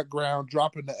the background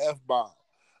dropping the F-bomb.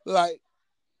 Like,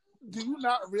 do you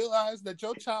not realize that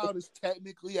your child is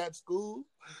technically at school?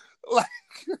 Like,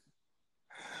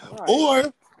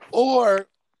 right. Or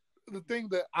the thing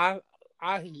that I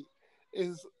hate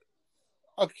is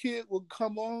a kid will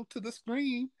come on to the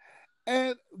screen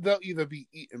and they'll either be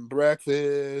eating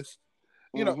breakfast.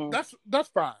 That's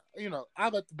fine. I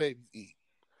let the babies eat.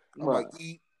 I'm like,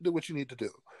 eat, do what you need to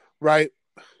do, right?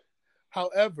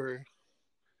 However,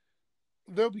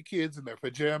 there'll be kids in their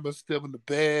pajamas, still in the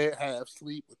bed, half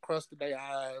asleep, with crust in their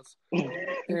eyes,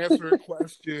 answering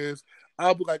questions.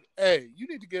 I'll be like, hey, you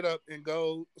need to get up and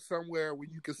go somewhere where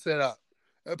you can sit up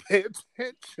and pay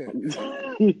attention.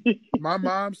 My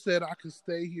mom said I could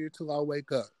stay here till I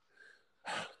wake up.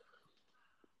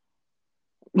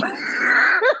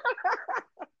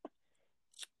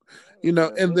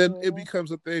 And then it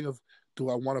becomes a thing of, do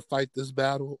I want to fight this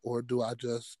battle or do I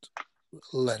just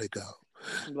let it go?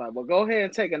 I'm like, well, go ahead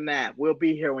and take a nap. We'll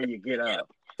be here when you get up.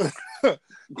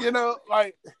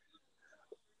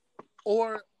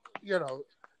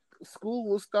 School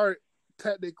will start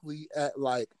technically at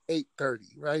like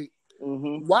 8:30, right?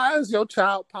 Mm-hmm. Why is your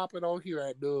child popping on here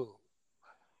at noon?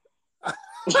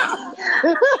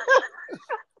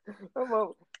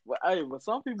 But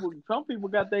some people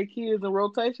got their kids in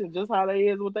rotation just how they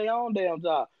is with their own damn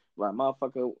job. Like,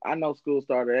 motherfucker, I know school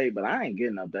started at 8, but I ain't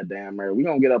getting up that damn early. We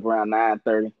gonna get up around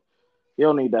 9:30. You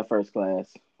don't need that first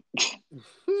class.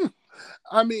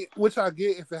 I mean, which I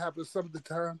get if it happens some of the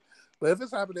time, but if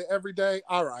it's happening every day,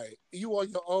 all right. You on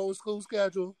your own school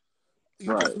schedule.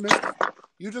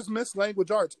 You just miss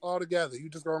language arts altogether. You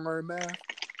just gonna learn math.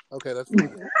 Okay, that's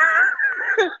fine.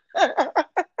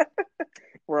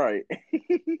 Right.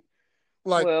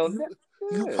 Like,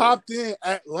 you popped in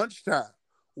at lunchtime.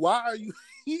 Why are you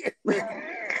here?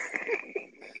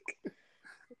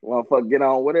 Motherfucker, get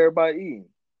on what everybody eating.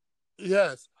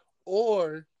 Yes.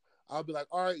 Or I'll be like,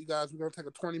 all right, you guys, we're going to take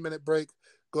a 20-minute break.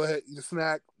 Go ahead, eat a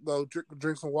snack, go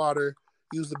drink some water,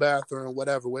 use the bathroom,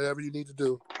 whatever you need to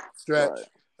do. Stretch,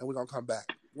 and we're going to come back.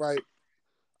 Right?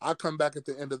 I'll come back at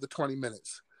the end of the 20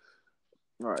 minutes.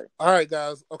 Right. All right,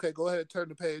 guys. Okay, go ahead and turn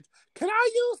the page. Can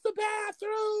I use the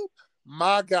bathroom?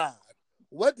 My God.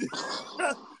 What did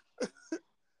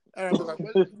and I'll be like,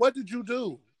 what did you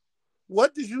do?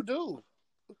 What did you do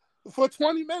for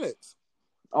 20 minutes?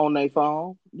 On their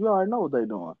phone. You already know what they're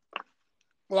doing.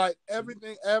 Like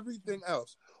everything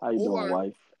else. How you doing,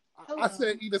 wife? I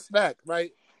said eat a snack,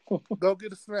 right? Go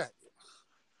get a snack.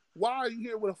 Why are you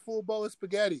here with a full bowl of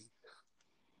spaghetti?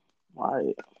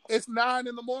 Why? It's 9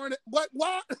 a.m. What?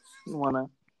 You wanna?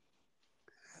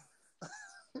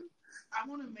 I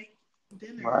want to make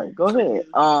dinner. Right. Go ahead.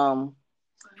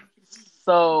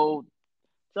 So,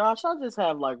 Josh, I just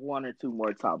have like one or two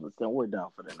more topics, then we're done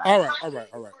for the night.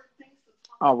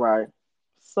 All right.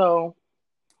 So,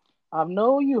 I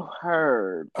know you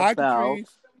heard about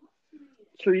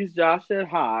Trees. Josh said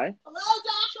hi. Hello,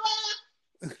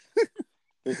 Joshua.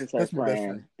 This is his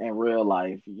friend in real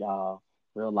life, y'all.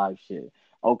 Real life shit.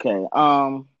 Okay.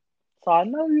 So I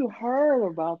know you heard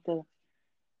about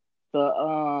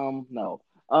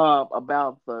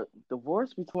about the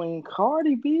divorce between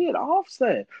Cardi B and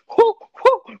Offset. Whoo,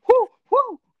 whoo, whoo,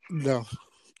 whoo. No.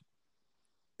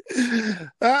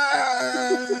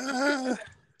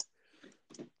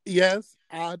 Yes,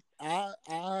 I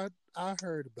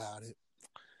heard about it.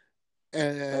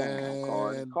 Damn,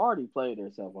 Cardi. And Cardi played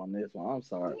herself on this one. I'm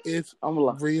sorry. it's I'm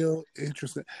like, real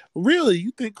interesting. Really,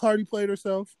 you think Cardi played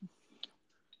herself?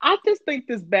 I just think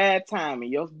this bad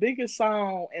timing. Your biggest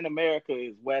song in America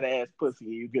is "Wet Ass Pussy"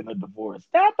 and you getting a divorce.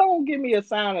 That don't give me a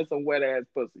sign of some wet ass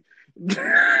pussy.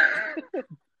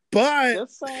 But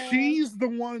Just saying. she's the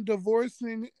one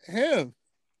divorcing him.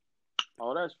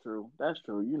 Oh, that's true. That's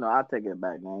true. You know, I take it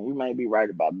back, man. You may be right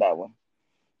about that one.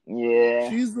 Yeah.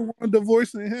 She's the one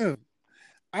divorcing him.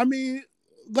 I mean,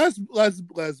 let's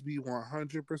be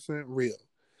 100% real.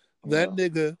 That Yeah.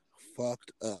 nigga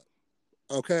fucked up.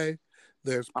 Okay?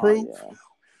 There's Oh proof. yeah.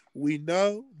 We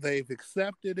know they've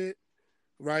accepted it,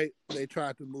 right? They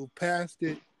tried to move past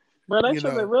it. Bro, they You should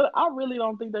have know, really. I really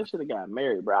don't think they should have got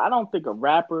married, bro. I don't think a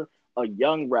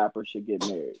young rapper, should get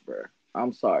married, bro.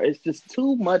 I'm sorry. It's just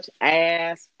too much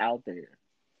ass out there.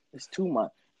 It's too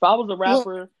much. If I was a well,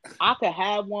 rapper, I could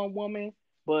have one woman,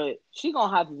 but she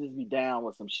gonna have to just be down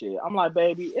with some shit. I'm like,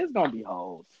 baby, it's gonna be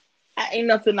hoes. Ain't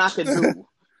nothing I can do.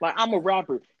 Like, I'm a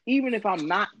rapper. Even if I'm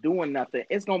not doing nothing,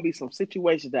 it's gonna be some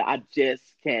situations that I just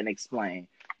can't explain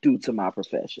due to my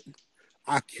profession.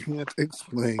 I can't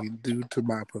explain due to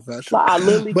my profession. Like, I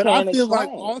literally But I can't feel like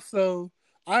explain. also,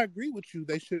 I agree with you.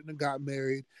 They shouldn't have got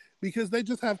married because they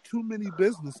just have too many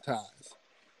business ties.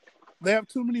 They have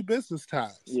too many business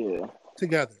ties Yeah.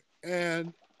 together.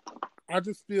 And I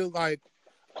just feel like,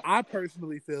 I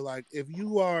personally feel like if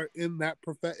you are in that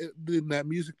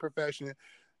music profession,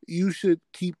 you should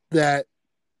keep that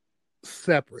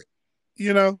separate.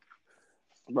 You know?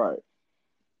 Right.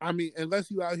 I mean, unless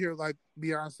you out here like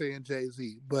Beyonce and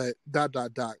Jay-Z, but ...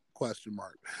 question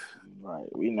mark. Right.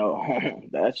 We know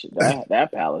that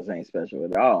palace ain't special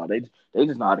at all. They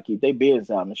just know how to keep their business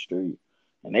out in the street.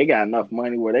 And they got enough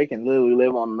money where they can literally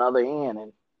live on another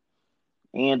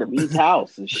end of each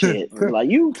house and shit. Like,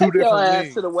 you Two take your different ass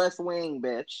wings. to the West Wing,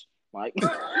 bitch. Like,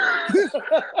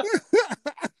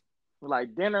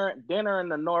 like dinner in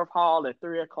the North Hall at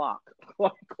 3:00.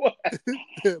 Like, what?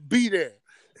 Be there.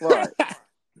 Right.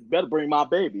 Better bring my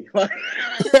baby.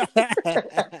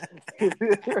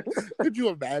 Could you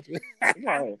imagine?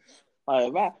 Right.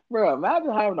 Like, bro,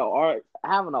 imagine having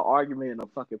an argument in a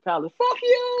fucking palace. Fuck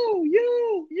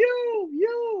you,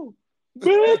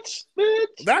 bitch.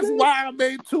 That's why I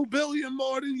made $2 billion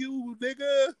more than you,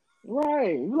 nigga.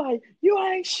 Right. You like, you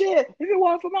ain't shit. If it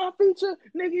wasn't for my feature,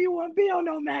 nigga, you wouldn't be on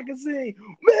no magazine.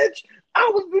 Bitch, I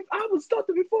was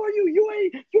started before you.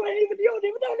 You don't even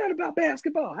know nothing about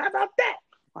basketball. How about that?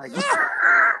 Like,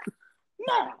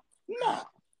 nah.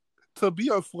 To be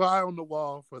a fly on the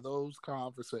wall for those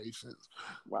conversations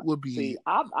would be. See,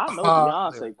 I know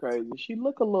Beyonce crazy. She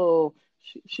look a little.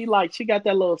 She got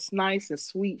that little nice and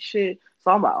sweet shit.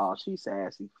 So I'm like, oh, she's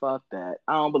sassy. Fuck that.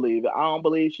 I don't believe it. I don't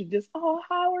believe she just. Oh,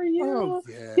 how are you? Oh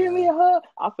yeah. Give me a hug.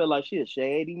 I feel like she a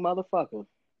shady motherfucker.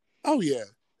 Oh yeah.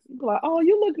 Like, oh,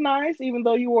 you look nice, even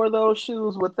though you wore those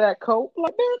shoes with that coat.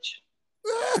 Like, bitch.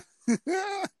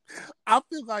 I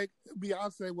feel like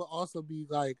Beyonce would also be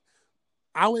like,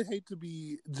 I would hate to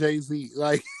be Jay-Z,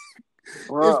 like,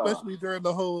 especially during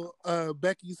the whole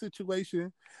Becky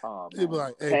situation. Oh, She'd be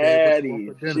like, hey, babe, what you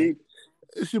want for dinner?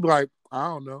 She'd be like, I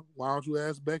don't know. Why don't you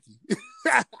ask Becky?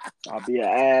 I'll be an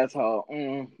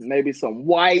asshole. Maybe some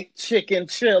white chicken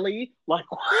chili. Like,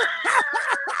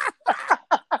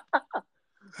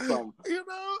 some,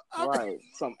 right.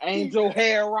 Some angel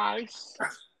hair rice.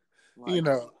 Like, you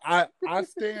know, I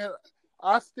stand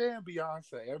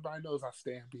Beyonce. Everybody knows I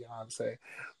stand Beyonce.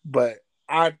 But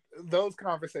those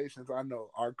conversations I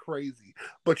know are crazy.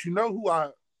 But you know who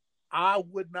I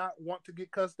would not want to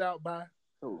get cussed out by?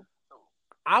 Who?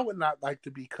 I would not like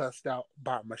to be cussed out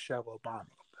by Michelle Obama.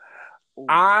 Ooh.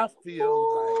 I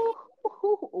feel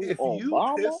like if Obama?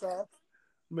 you piss off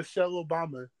Michelle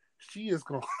Obama, she is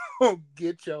going to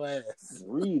get your ass.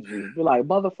 Read you. Be like,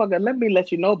 motherfucker, let me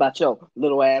let you know about your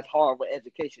little ass Harvard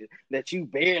education that you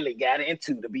barely got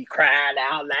into to be crying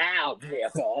out loud. Yeah,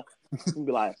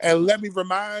 be like, and let me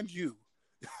remind you,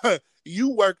 you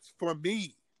worked for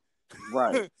me.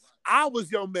 Right. I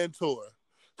was your mentor.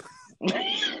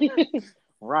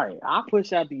 Right. I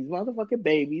push out these motherfucking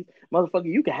babies. Motherfucker,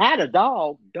 you can have a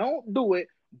dog. Don't do it.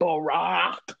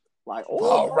 Barack. Like,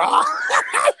 oh, Barack.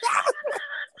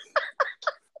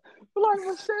 Like,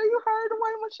 Michelle, you heard the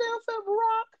way Michelle said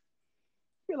Barack?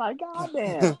 You're like,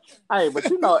 goddamn. Hey, but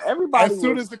you know, everybody. As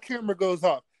soon as the camera goes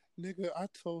off, nigga, I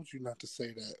told you not to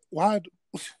say that. Why?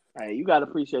 Hey, you gotta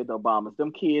appreciate the Obamas.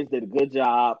 Them kids did a good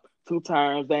job. 2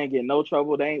 terms, they ain't getting no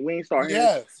trouble. We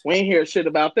ain't hear shit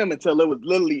about them until it was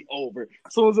literally over.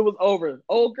 As soon as it was over,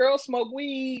 old girl smoke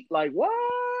weed. Like, what?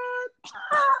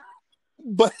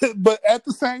 but at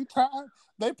the same time,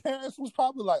 their parents was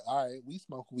probably like, all right, we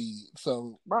smoke weed,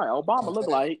 so Right, Obama look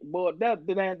like, boy,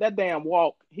 that damn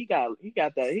walk. He got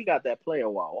that player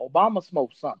walk. Obama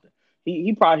smoked something.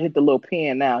 He probably hit the little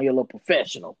pen now. He a little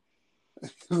professional.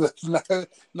 let's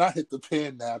not hit the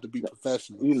pen now to be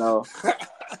professional. You know,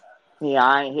 yeah,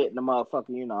 I ain't hitting the motherfucker.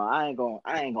 You know, I ain't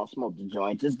gonna smoke the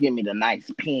joint. Just give me the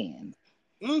nice pen.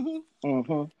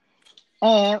 Mm-hmm.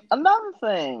 And another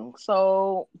thing,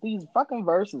 so these fucking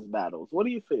versus battles. What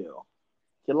do you feel?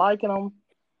 You liking them?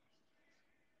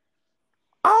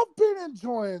 I've been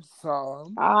enjoying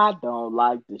some. I don't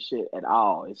like this shit at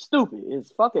all. It's stupid.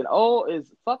 It's fucking old. It's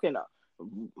fucking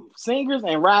singers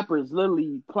and rappers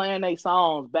literally playing their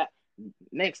songs back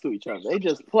next to each other. They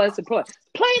just play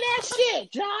that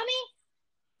shit, Johnny.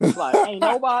 It's like ain't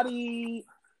nobody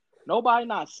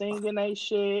not singing they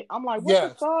shit. I'm like, what the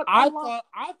Yes, fuck?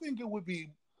 I think it would be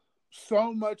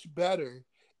so much better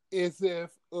is if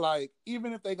like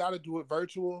even if they got to do it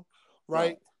virtual,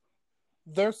 right?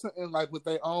 They're sitting like with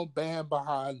their own band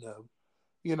behind them.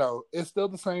 You know, it's still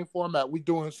the same format. We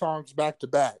doing songs back to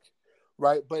back,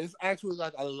 right? But it's actually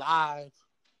like a live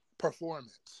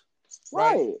performance,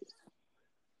 right?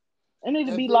 And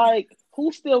it'd be then, like,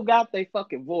 who still got their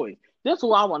fucking voice? This is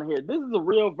what I want to hear. This is a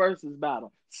real versus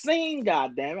battle. Sing,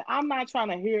 goddammit. I'm not trying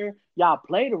to hear y'all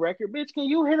play the record. Bitch, can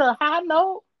you hit a high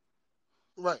note?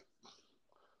 Right.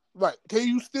 Can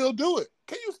you still do it?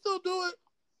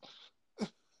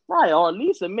 Right, or at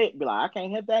least admit, be like, I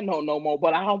can't hit that note no more,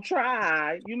 but I'll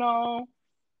try, you know.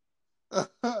 These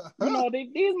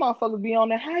motherfuckers be on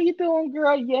there. How you doing,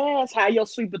 girl? Yes. How your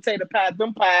sweet potato pie?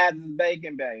 Them pies is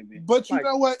bacon, baby. But you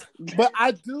know what? But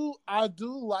I do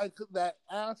like that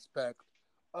aspect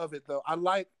of it, though. I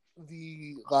like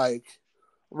the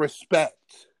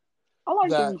respect. I like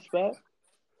the respect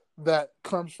that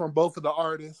comes from both of the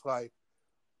artists, like,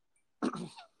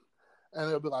 and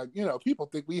it'll be like, people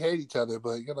think we hate each other,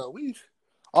 but we've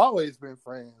always been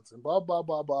friends and blah blah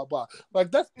blah blah blah.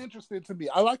 Like that's interesting to me.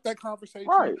 I like that conversation,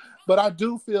 right? But I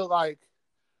do feel like,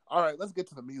 all right, let's get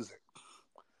to the music.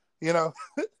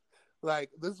 Like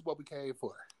this is what we came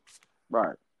for,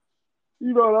 right?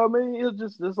 You know what I mean?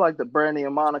 It's just like the Brandy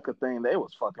and Monica thing. They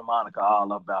was fucking Monica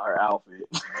all up about her outfit.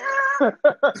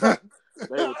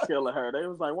 They was killing her. They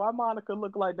was like, why Monica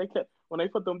look like they kept when they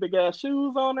put them big ass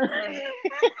shoes on her?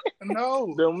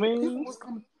 No,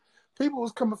 people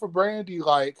was coming for Brandy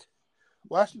like,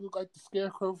 why she look like the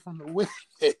scarecrow from the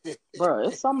Wicked? Bro,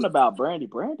 it's something about Brandy.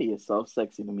 Brandy is so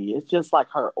sexy to me. It's just like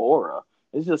her aura.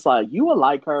 It's just like you would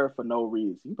like her for no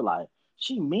reason. You be like,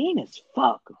 she mean as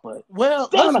fuck, but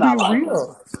damn it, I like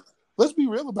her. Let's be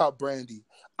real about Brandy.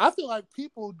 I feel like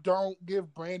people don't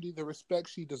give Brandy the respect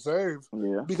she deserves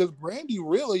because Brandy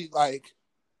really, like,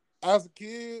 as a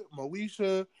kid,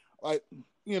 Moesha, like,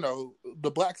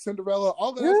 the Black Cinderella,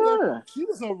 all that stuff, she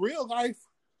was a real life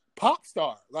pop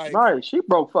star. Like, right, she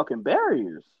broke fucking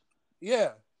barriers.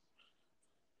 Yeah.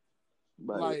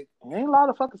 But like, ain't a lot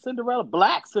of fucking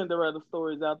Black Cinderella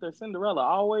stories out there. Cinderella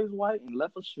always white and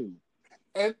left a shoe.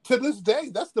 And to this day,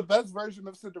 that's the best version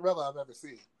of Cinderella I've ever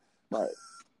seen. Right.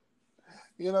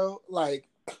 Like,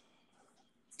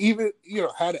 even,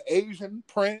 had an Asian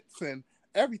prince and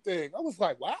everything. I was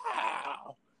like,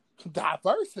 wow,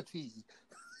 diversity.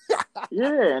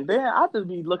 Yeah, and then I just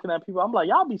be looking at people. I'm like,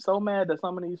 y'all be so mad that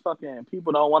some of these fucking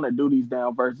people don't want to do these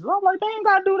damn verses. I'm like, they ain't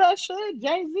gotta do that shit.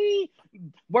 Jay-Z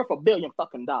worth $1 billion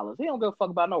fucking dollars. He don't give a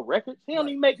fuck about no records. He don't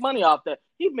even make money off that.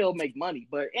 He will make money,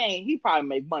 but he probably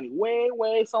make money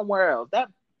way somewhere else.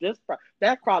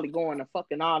 That's probably going to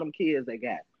fucking all them kids they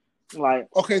got. Like,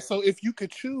 okay, so if you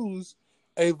could choose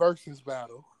a versus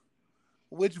battle,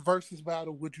 which versus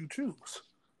battle would you choose?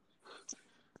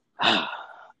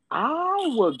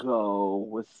 I would go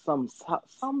with some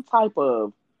type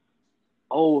of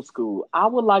old school. I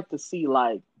would like to see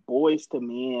like Boys to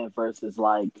Men versus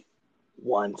like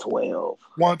 112.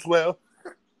 112?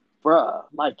 Bruh,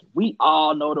 like we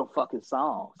all know the fucking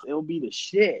songs. It would be the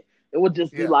shit. It would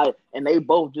just be like, and they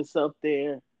both just up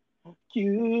there.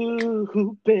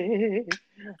 Cupid,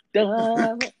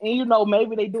 and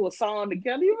maybe they do a song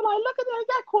together. You be like, look at that,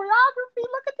 got choreography.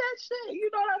 Look at that shit. You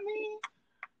know what I mean?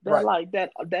 That like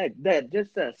that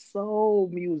just that soul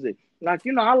music. Like,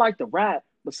 I like the rap,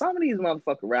 but some of these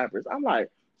motherfucking rappers, I'm like,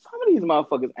 some of these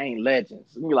motherfuckers ain't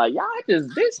legends. And you're like,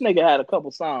 this nigga had a couple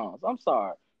songs. I'm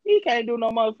sorry. He can't do no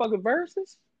motherfucking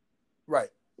verses. Right.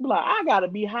 Be like, I gotta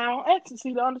be high on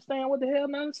ecstasy to understand what the hell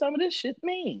none of some of this shit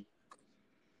mean.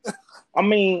 I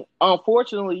mean,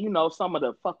 unfortunately, some of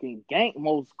the fucking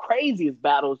most craziest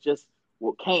battles just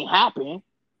can't happen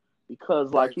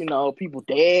because, like, people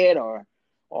dead or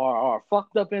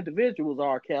fucked up individuals.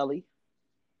 R. Kelly,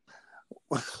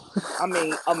 I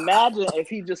mean, imagine if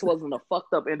he just wasn't a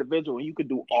fucked up individual and you could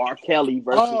do R. Kelly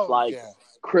versus Oh like yeah,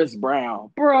 Chris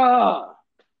Brown. Bruh.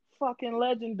 Fucking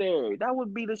legendary. That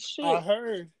would be the I shit.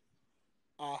 heard,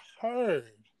 I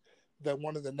heard that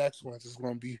one of the next ones is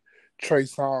going to be Trey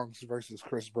Songz versus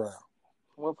Chris Brown.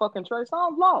 Well, fucking Trey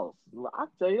Songz lost. I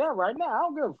can tell you that right now. I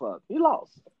don't give a fuck. He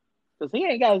lost. Because he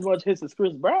ain't got as much hits as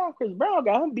Chris Brown. Chris Brown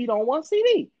got him beat on one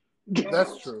CD.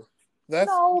 That's true. That's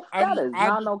No, I that mean is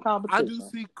not no I do competition.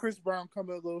 see Chris Brown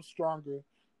coming a little stronger,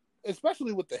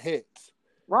 especially with the hits.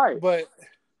 Right, But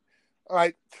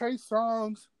like Trey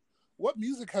Songz, what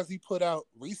music has he put out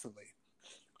recently?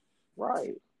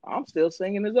 right. I'm still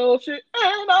singing his old shit.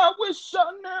 And I wish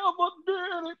I never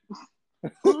did it.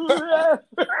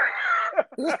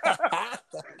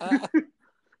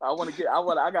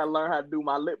 I gotta learn how to do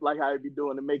my lip like how I be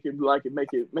doing to make it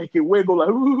wiggle like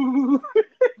ooh.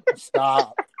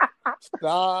 Stop.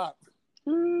 But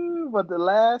the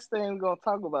last thing we're gonna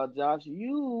talk about, Josh,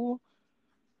 you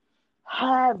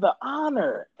had the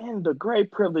honor and the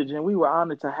great privilege, and we were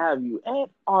honored to have you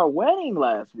at our wedding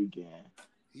last weekend.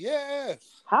 Yes.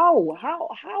 How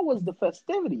was the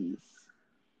festivities?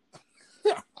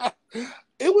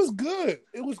 It was good.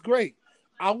 It was great.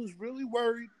 I was really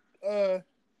worried,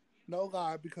 no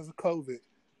lie, because of COVID.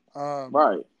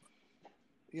 Right.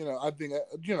 I think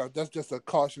that's just a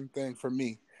caution thing for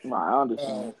me. Right, I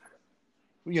understand.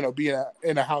 Being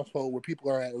in a household where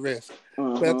people are at risk.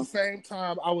 But at the same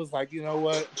time, I was like, you know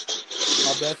what?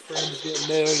 My best friend is getting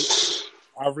married.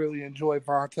 I really enjoy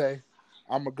Vontae.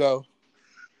 I'm going to go.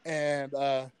 And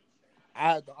I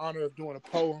had the honor of doing a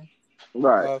poem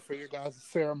for your guys'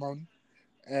 ceremony.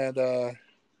 And, I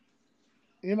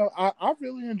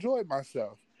really enjoyed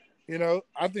myself.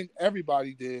 I think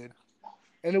everybody did.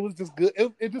 And it was just good.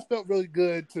 It just felt really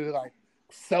good to, like,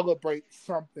 celebrate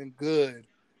something good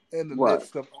in the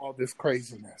midst of all this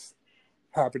craziness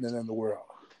happening in the world.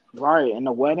 Right, and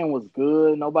the wedding was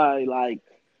good. Nobody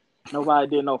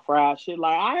did no fried shit.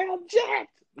 Like, I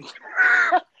object.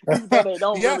 Even though they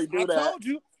don't really do that.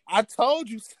 I told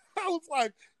you. I was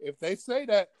like, if they say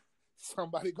that,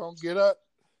 somebody gonna get up.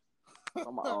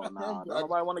 Oh no,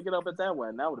 nobody want to get up at that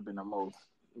wedding. That would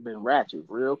have been ratchet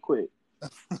real quick.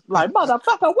 Like,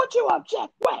 motherfucker, what you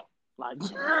object with? Like,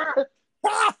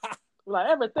 like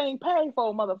everything paid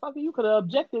for, motherfucker. You could have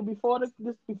objected before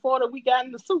we got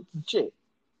in the suits and shit.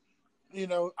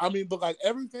 But like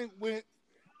everything went.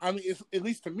 It's, at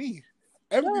least to me,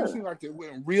 everything seemed like it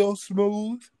went real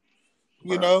smooth.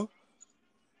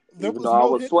 There was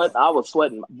no hiccup. I was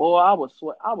sweating. Boy, I was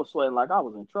sweating like I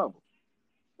was in trouble.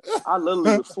 I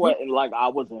literally was sweating like I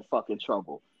was in fucking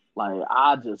trouble. Like,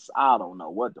 I don't know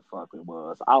what the fuck it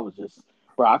was. I was just,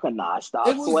 bro, I could not stop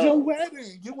sweating. It was your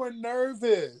wedding. You were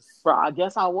nervous. Bro, I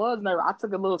guess I was nervous. I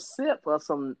took a little sip of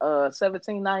some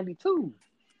 1792.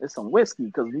 It's some whiskey,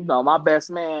 because, my best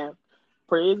man,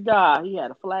 praise God, he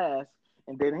had a flask.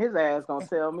 And then his ass gonna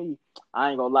tell me, I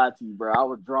ain't gonna lie to you, bro, I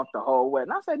was drunk the whole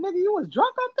wedding. I said, nigga, you was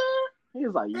drunk up there? He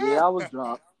was like, yeah, I was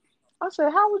drunk. I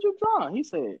said, how was you drunk? He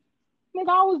said, nigga,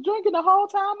 I was drinking the whole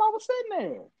time I was sitting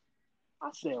there. I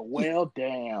said, well,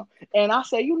 damn. And I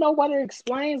said, you know what? It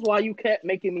explains why you kept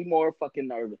making me more fucking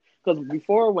nervous. Because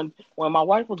before, when my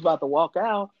wife was about to walk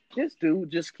out, this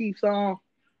dude just keeps on,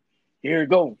 here it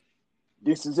go.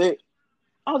 This is it.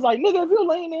 I was like, nigga, if you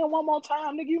lean in one more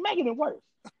time, nigga, you making it worse.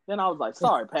 Then I was like,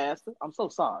 sorry, Pastor. I'm so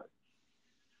sorry.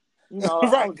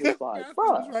 I was just like,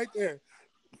 bro. Right there.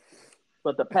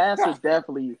 But the pastor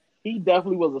definitely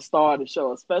was a star of the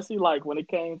show, especially like when it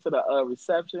came to the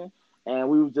reception and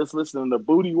we were just listening to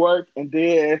booty work, and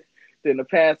then the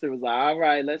pastor was like, all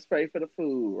right, let's pray for the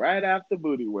food right after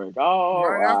booty work. All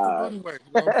right. After booty work,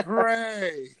 we'll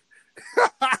pray.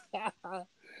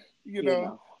 You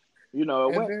know.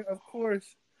 And then, of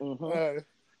course,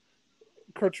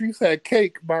 Catrice had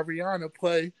Cake by Rihanna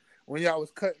play when y'all was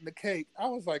cutting the cake. I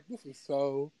was like, this is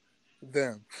so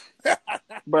them.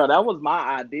 Bro, that was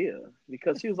my idea,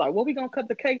 because she was like, what we gonna cut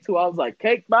the cake to? I was like,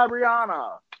 Cake by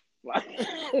Rihanna. Like,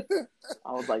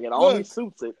 I was like, it only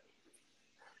suits it.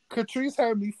 Catrice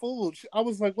had me fooled. I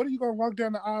was like, what are you gonna walk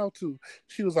down the aisle to?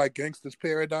 She was like, Gangsta's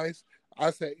Paradise.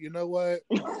 I said, you know what?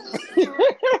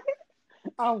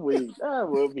 I'm weak. That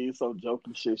would be some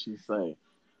jokey shit she's saying.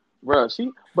 Bro,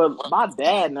 but my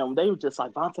dad and them, they were just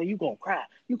like, Vontae, you gonna cry.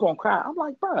 You gonna cry. I'm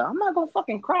like, bro, I'm not gonna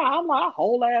fucking cry. I'm like, I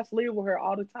whole ass live with her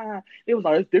all the time. It was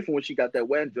like, it's different when she got that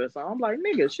wedding dress on. I'm like,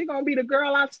 nigga, she gonna be the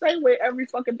girl I stay with every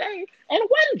fucking day in a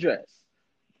wedding dress.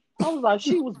 I was like,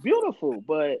 she was beautiful,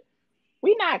 but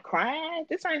we not crying.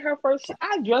 This ain't her first.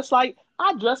 I dress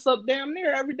up damn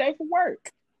near every day for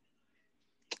work.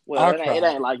 Well, I it cried.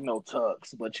 ain't like no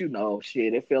tux, but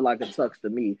shit, it feel like a tux to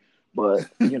me. But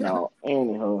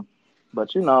anywho, but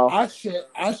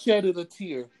I shedded a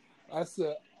tear. I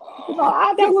said, "Oh,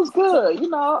 that this was is such a."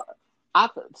 good.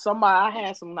 I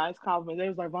had some nice compliments. They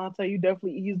was like, Vontae, you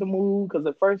definitely eased the mood because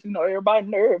at first, everybody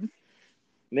nervous.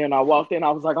 And then I walked in,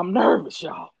 I was like, I'm nervous,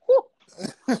 y'all.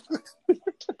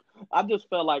 I just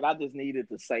felt like I just needed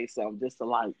to say something just to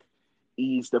like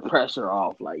ease the pressure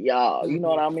off. Like, y'all, you know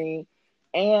what Mhm. I mean?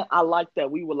 And I like that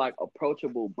we were like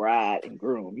approachable bride and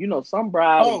groom. Some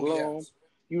bride and Oh groom,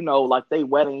 yes. like they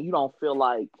wedding, you don't feel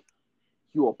like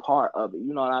you a part of it.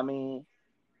 You know what I mean?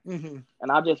 Hmm.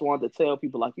 And I just wanted to tell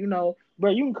people, like, bro,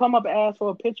 you can come up and ask for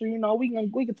a picture. We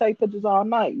can take pictures all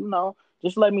night.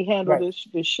 Just let me handle Right.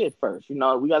 this shit first. We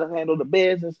got to handle the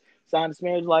business, sign this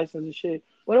marriage license and shit.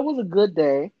 But it was a good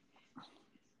day,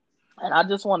 and I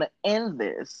just want to end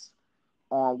this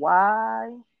on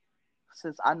why,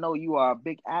 since I know you are a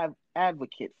big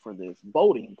advocate for this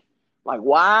voting. Like,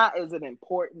 why is it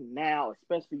important now,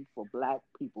 especially for Black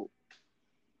people,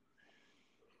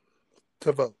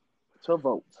 To vote. to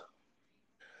vote?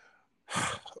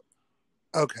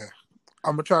 Okay.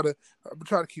 I'm gonna try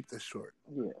to keep this short.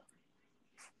 Yeah,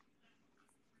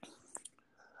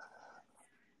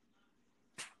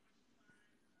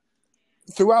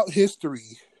 Throughout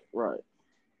history, right.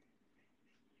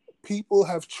 people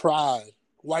have tried,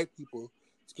 white people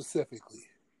specifically,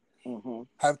 Mm-hmm.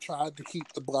 have tried to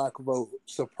keep the Black vote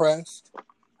suppressed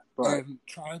Right, and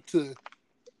trying to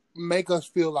make us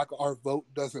feel like our vote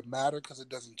doesn't matter because it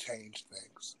doesn't change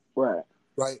things. right,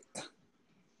 Right?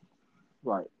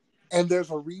 right. And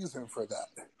there's a reason for that.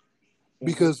 Mm-hmm.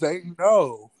 Because they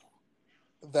know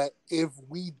that if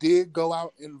we did go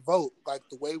out and vote like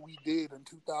the way we did in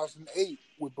 2008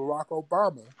 with Barack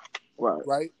Obama, Right,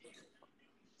 right?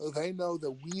 They know that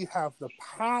we have the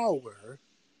power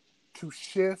to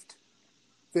shift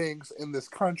things in this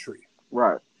country,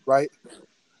 right. right?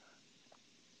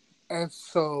 And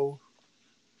so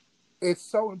it's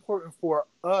so important for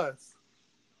us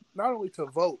not only to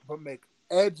vote, but make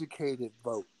educated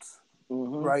votes,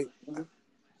 Mm-hmm. right?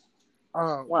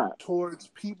 Right, Towards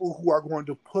people who are going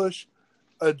to push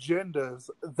agendas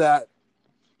that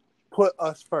put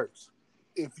us first.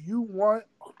 If you want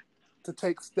to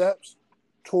take steps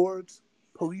towards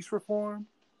police reform,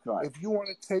 right. if you want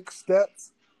to take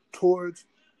steps towards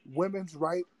women's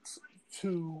rights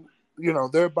to,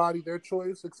 their body, their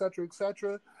choice, etc.,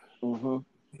 Mm-hmm.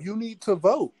 you need to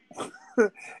vote.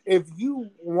 If you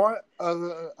want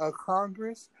a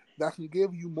Congress that can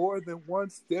give you more than one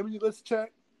stimulus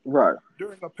check Right,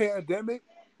 during a pandemic,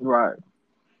 right,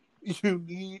 you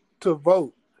need to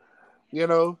vote, you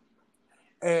know?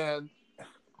 And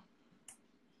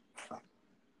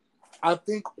I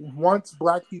think once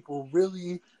Black people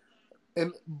really,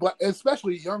 but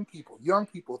especially young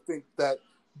people think that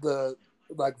the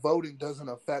voting doesn't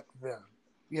affect them,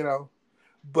 you know,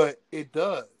 but it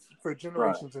does for right.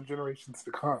 generations and generations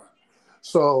to come.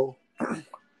 So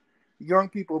young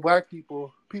people, Black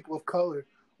people, people of color,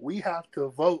 we have to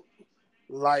vote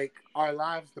like our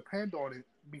lives depend on it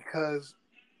because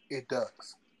it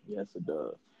does. Yes, it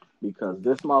does. Because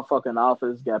this motherfucking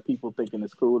office got people thinking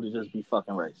it's cool to just be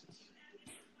fucking racist.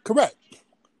 Correct.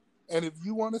 And if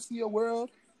you want to see a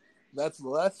world that's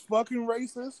less fucking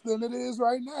racist than it is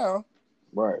right now,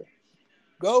 Right.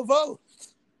 go vote.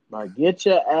 Like, get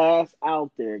your ass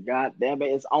out there. God damn it.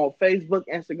 It's on Facebook,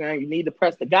 Instagram. You need to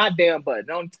press the goddamn button. It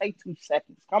don't take 2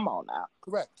 seconds. Come on now.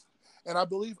 Correct. And I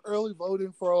believe early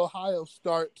voting for Ohio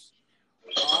starts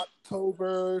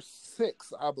October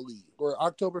 6th, I believe, or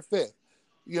October 5th.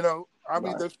 I mean,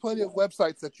 Right. there's plenty of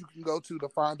websites that you can go to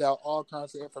find out all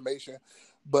kinds of information.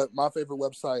 But my favorite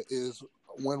website is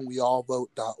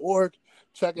whenweallvote.org.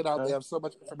 Check it out. They Okay. have so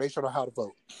much information on how to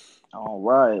vote. All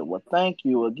right. Well, thank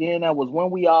you. Again, that was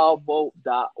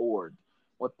whenweallvote.org.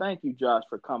 Well, thank you, Josh,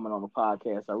 for coming on the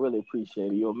podcast. I really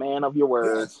appreciate it. You're a man of your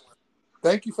word. Yes.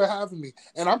 Thank you for having me.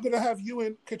 And I'm going to have you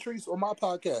and Catrice on my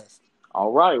podcast.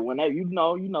 All right. Whenever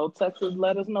text us,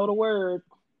 let us know the word.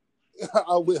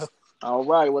 I will. All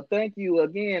right. Well, thank you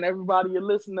again, everybody. You're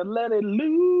listening to Let It Loose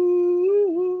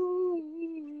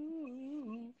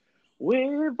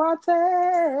with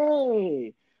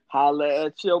Vontae. Holla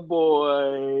at your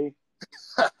boy.